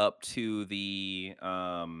got up to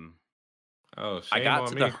Oh, I shame got on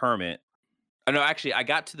to the me. hermit. Oh no, actually I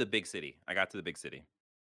got to the big city. I got to the big city.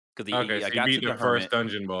 Cuz Okay, so I you got beat to the the first hermit.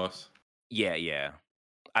 dungeon boss. Yeah, yeah.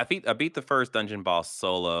 I beat the first dungeon boss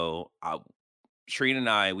solo. Shreen and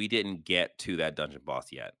I, we didn't get to that dungeon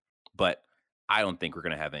boss yet, but I don't think we're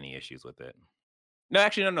gonna have any issues with it. No,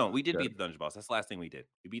 actually, no, no, we did Good. beat the dungeon boss. That's the last thing we did.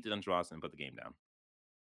 We beat the dungeon boss and put the game down.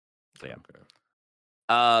 So yeah.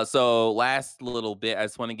 Okay. So last little bit, I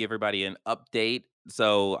just want to give everybody an update.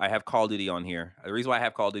 So I have Call of Duty on here. The reason why I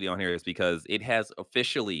have Call of Duty on here is because it has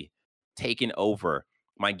officially taken over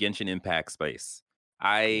my Genshin Impact space.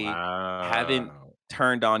 I haven't Wow.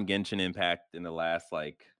 turned on Genshin Impact in the last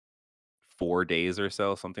like 4 days or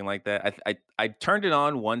so, something like that. I turned it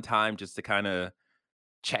on one time just to kinda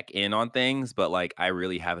check in on things, but, like, I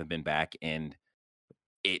really haven't been back, and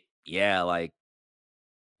yeah, like,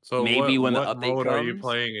 So maybe when the what update mode are you comes.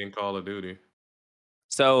 playing in Call of Duty?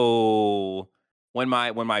 So, when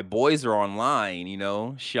my boys are online,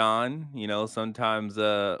 Sean, sometimes,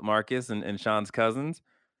 Marcus and Sean's cousins,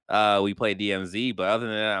 we play DMZ, but other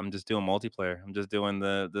than that, I'm just doing multiplayer. I'm just doing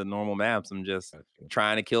the normal maps. I'm just Gotcha.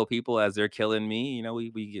 trying to kill people as they're killing me.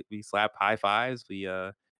 We slap high fives, we,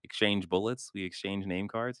 exchange bullets, we exchange name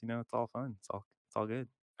cards, it's all fun. It's all good.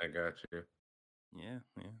 I got you. Yeah,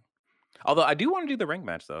 yeah. Although I do wanna do the rank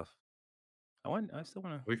match stuff. I We can still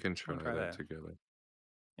wanna try try that that. together.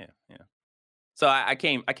 Yeah, yeah. So I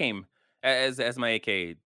came as my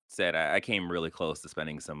AK said, I came really close to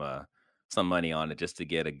spending some money on it just to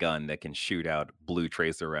get a gun that can shoot out blue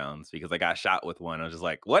tracer rounds because I got shot with one. I was just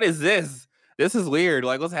like, "What is this? This is weird.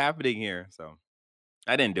 Like, what's happening here?" So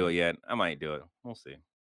I didn't do it Mm. yet. I might do it. We'll see.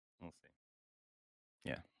 We'll see.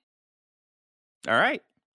 Yeah. All right.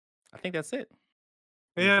 I think that's it.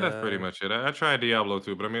 Is Yeah, that's pretty much it. I tried Diablo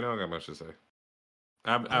too, but I mean, I don't got much to say.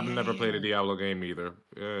 I've never played a yeah. Diablo game either.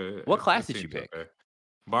 What It class did you seems pick? okay.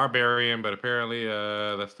 Barbarian, but apparently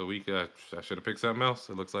that's the week. I should have picked something else.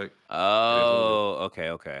 It looks like it is what it is. Oh, okay,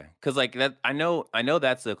 okay. Because like that, I know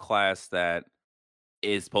that's a class that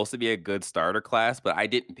is supposed to be a good starter class, but I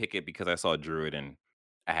didn't pick it because I saw Druid and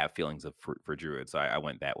I have feelings for Druid, so I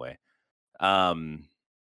went that way. Um,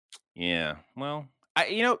 yeah. Well,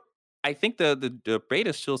 I think the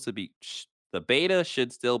beta still should be the beta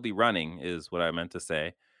should still be running is what I meant to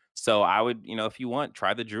say. So I would, if you want,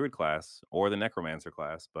 try the Druid class or the Necromancer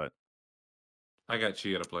class, but I got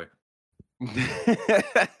Chia to play.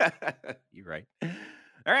 you're right.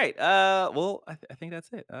 All right. Well, I think that's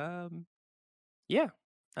it. Yeah,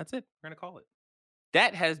 that's it. We're gonna call it.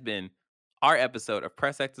 that has been our episode of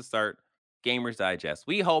Press X to Start Gamers Digest.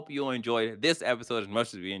 We hope you'll enjoy this episode as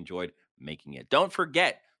much as we enjoyed making it. Don't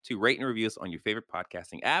forget to rate and review us on your favorite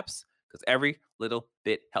podcasting apps because every little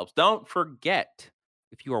bit helps. Don't forget,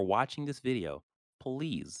 if you are watching this video,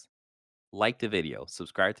 please like the video,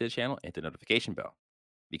 subscribe to the channel, and hit the notification bell.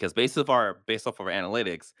 Because based off our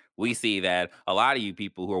analytics, we see that a lot of you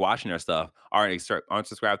people who are watching our stuff aren't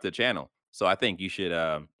subscribed to the channel. So I think you should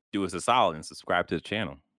do us a solid and subscribe to the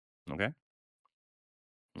channel. Okay.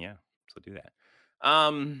 Yeah. So do that.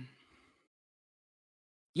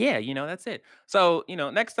 Yeah, that's it. So,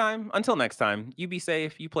 until next time, you be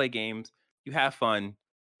safe, you play games, you have fun,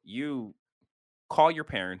 you call your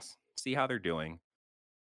parents, see how they're doing,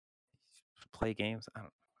 play games. I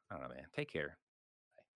don't know, man. Take care.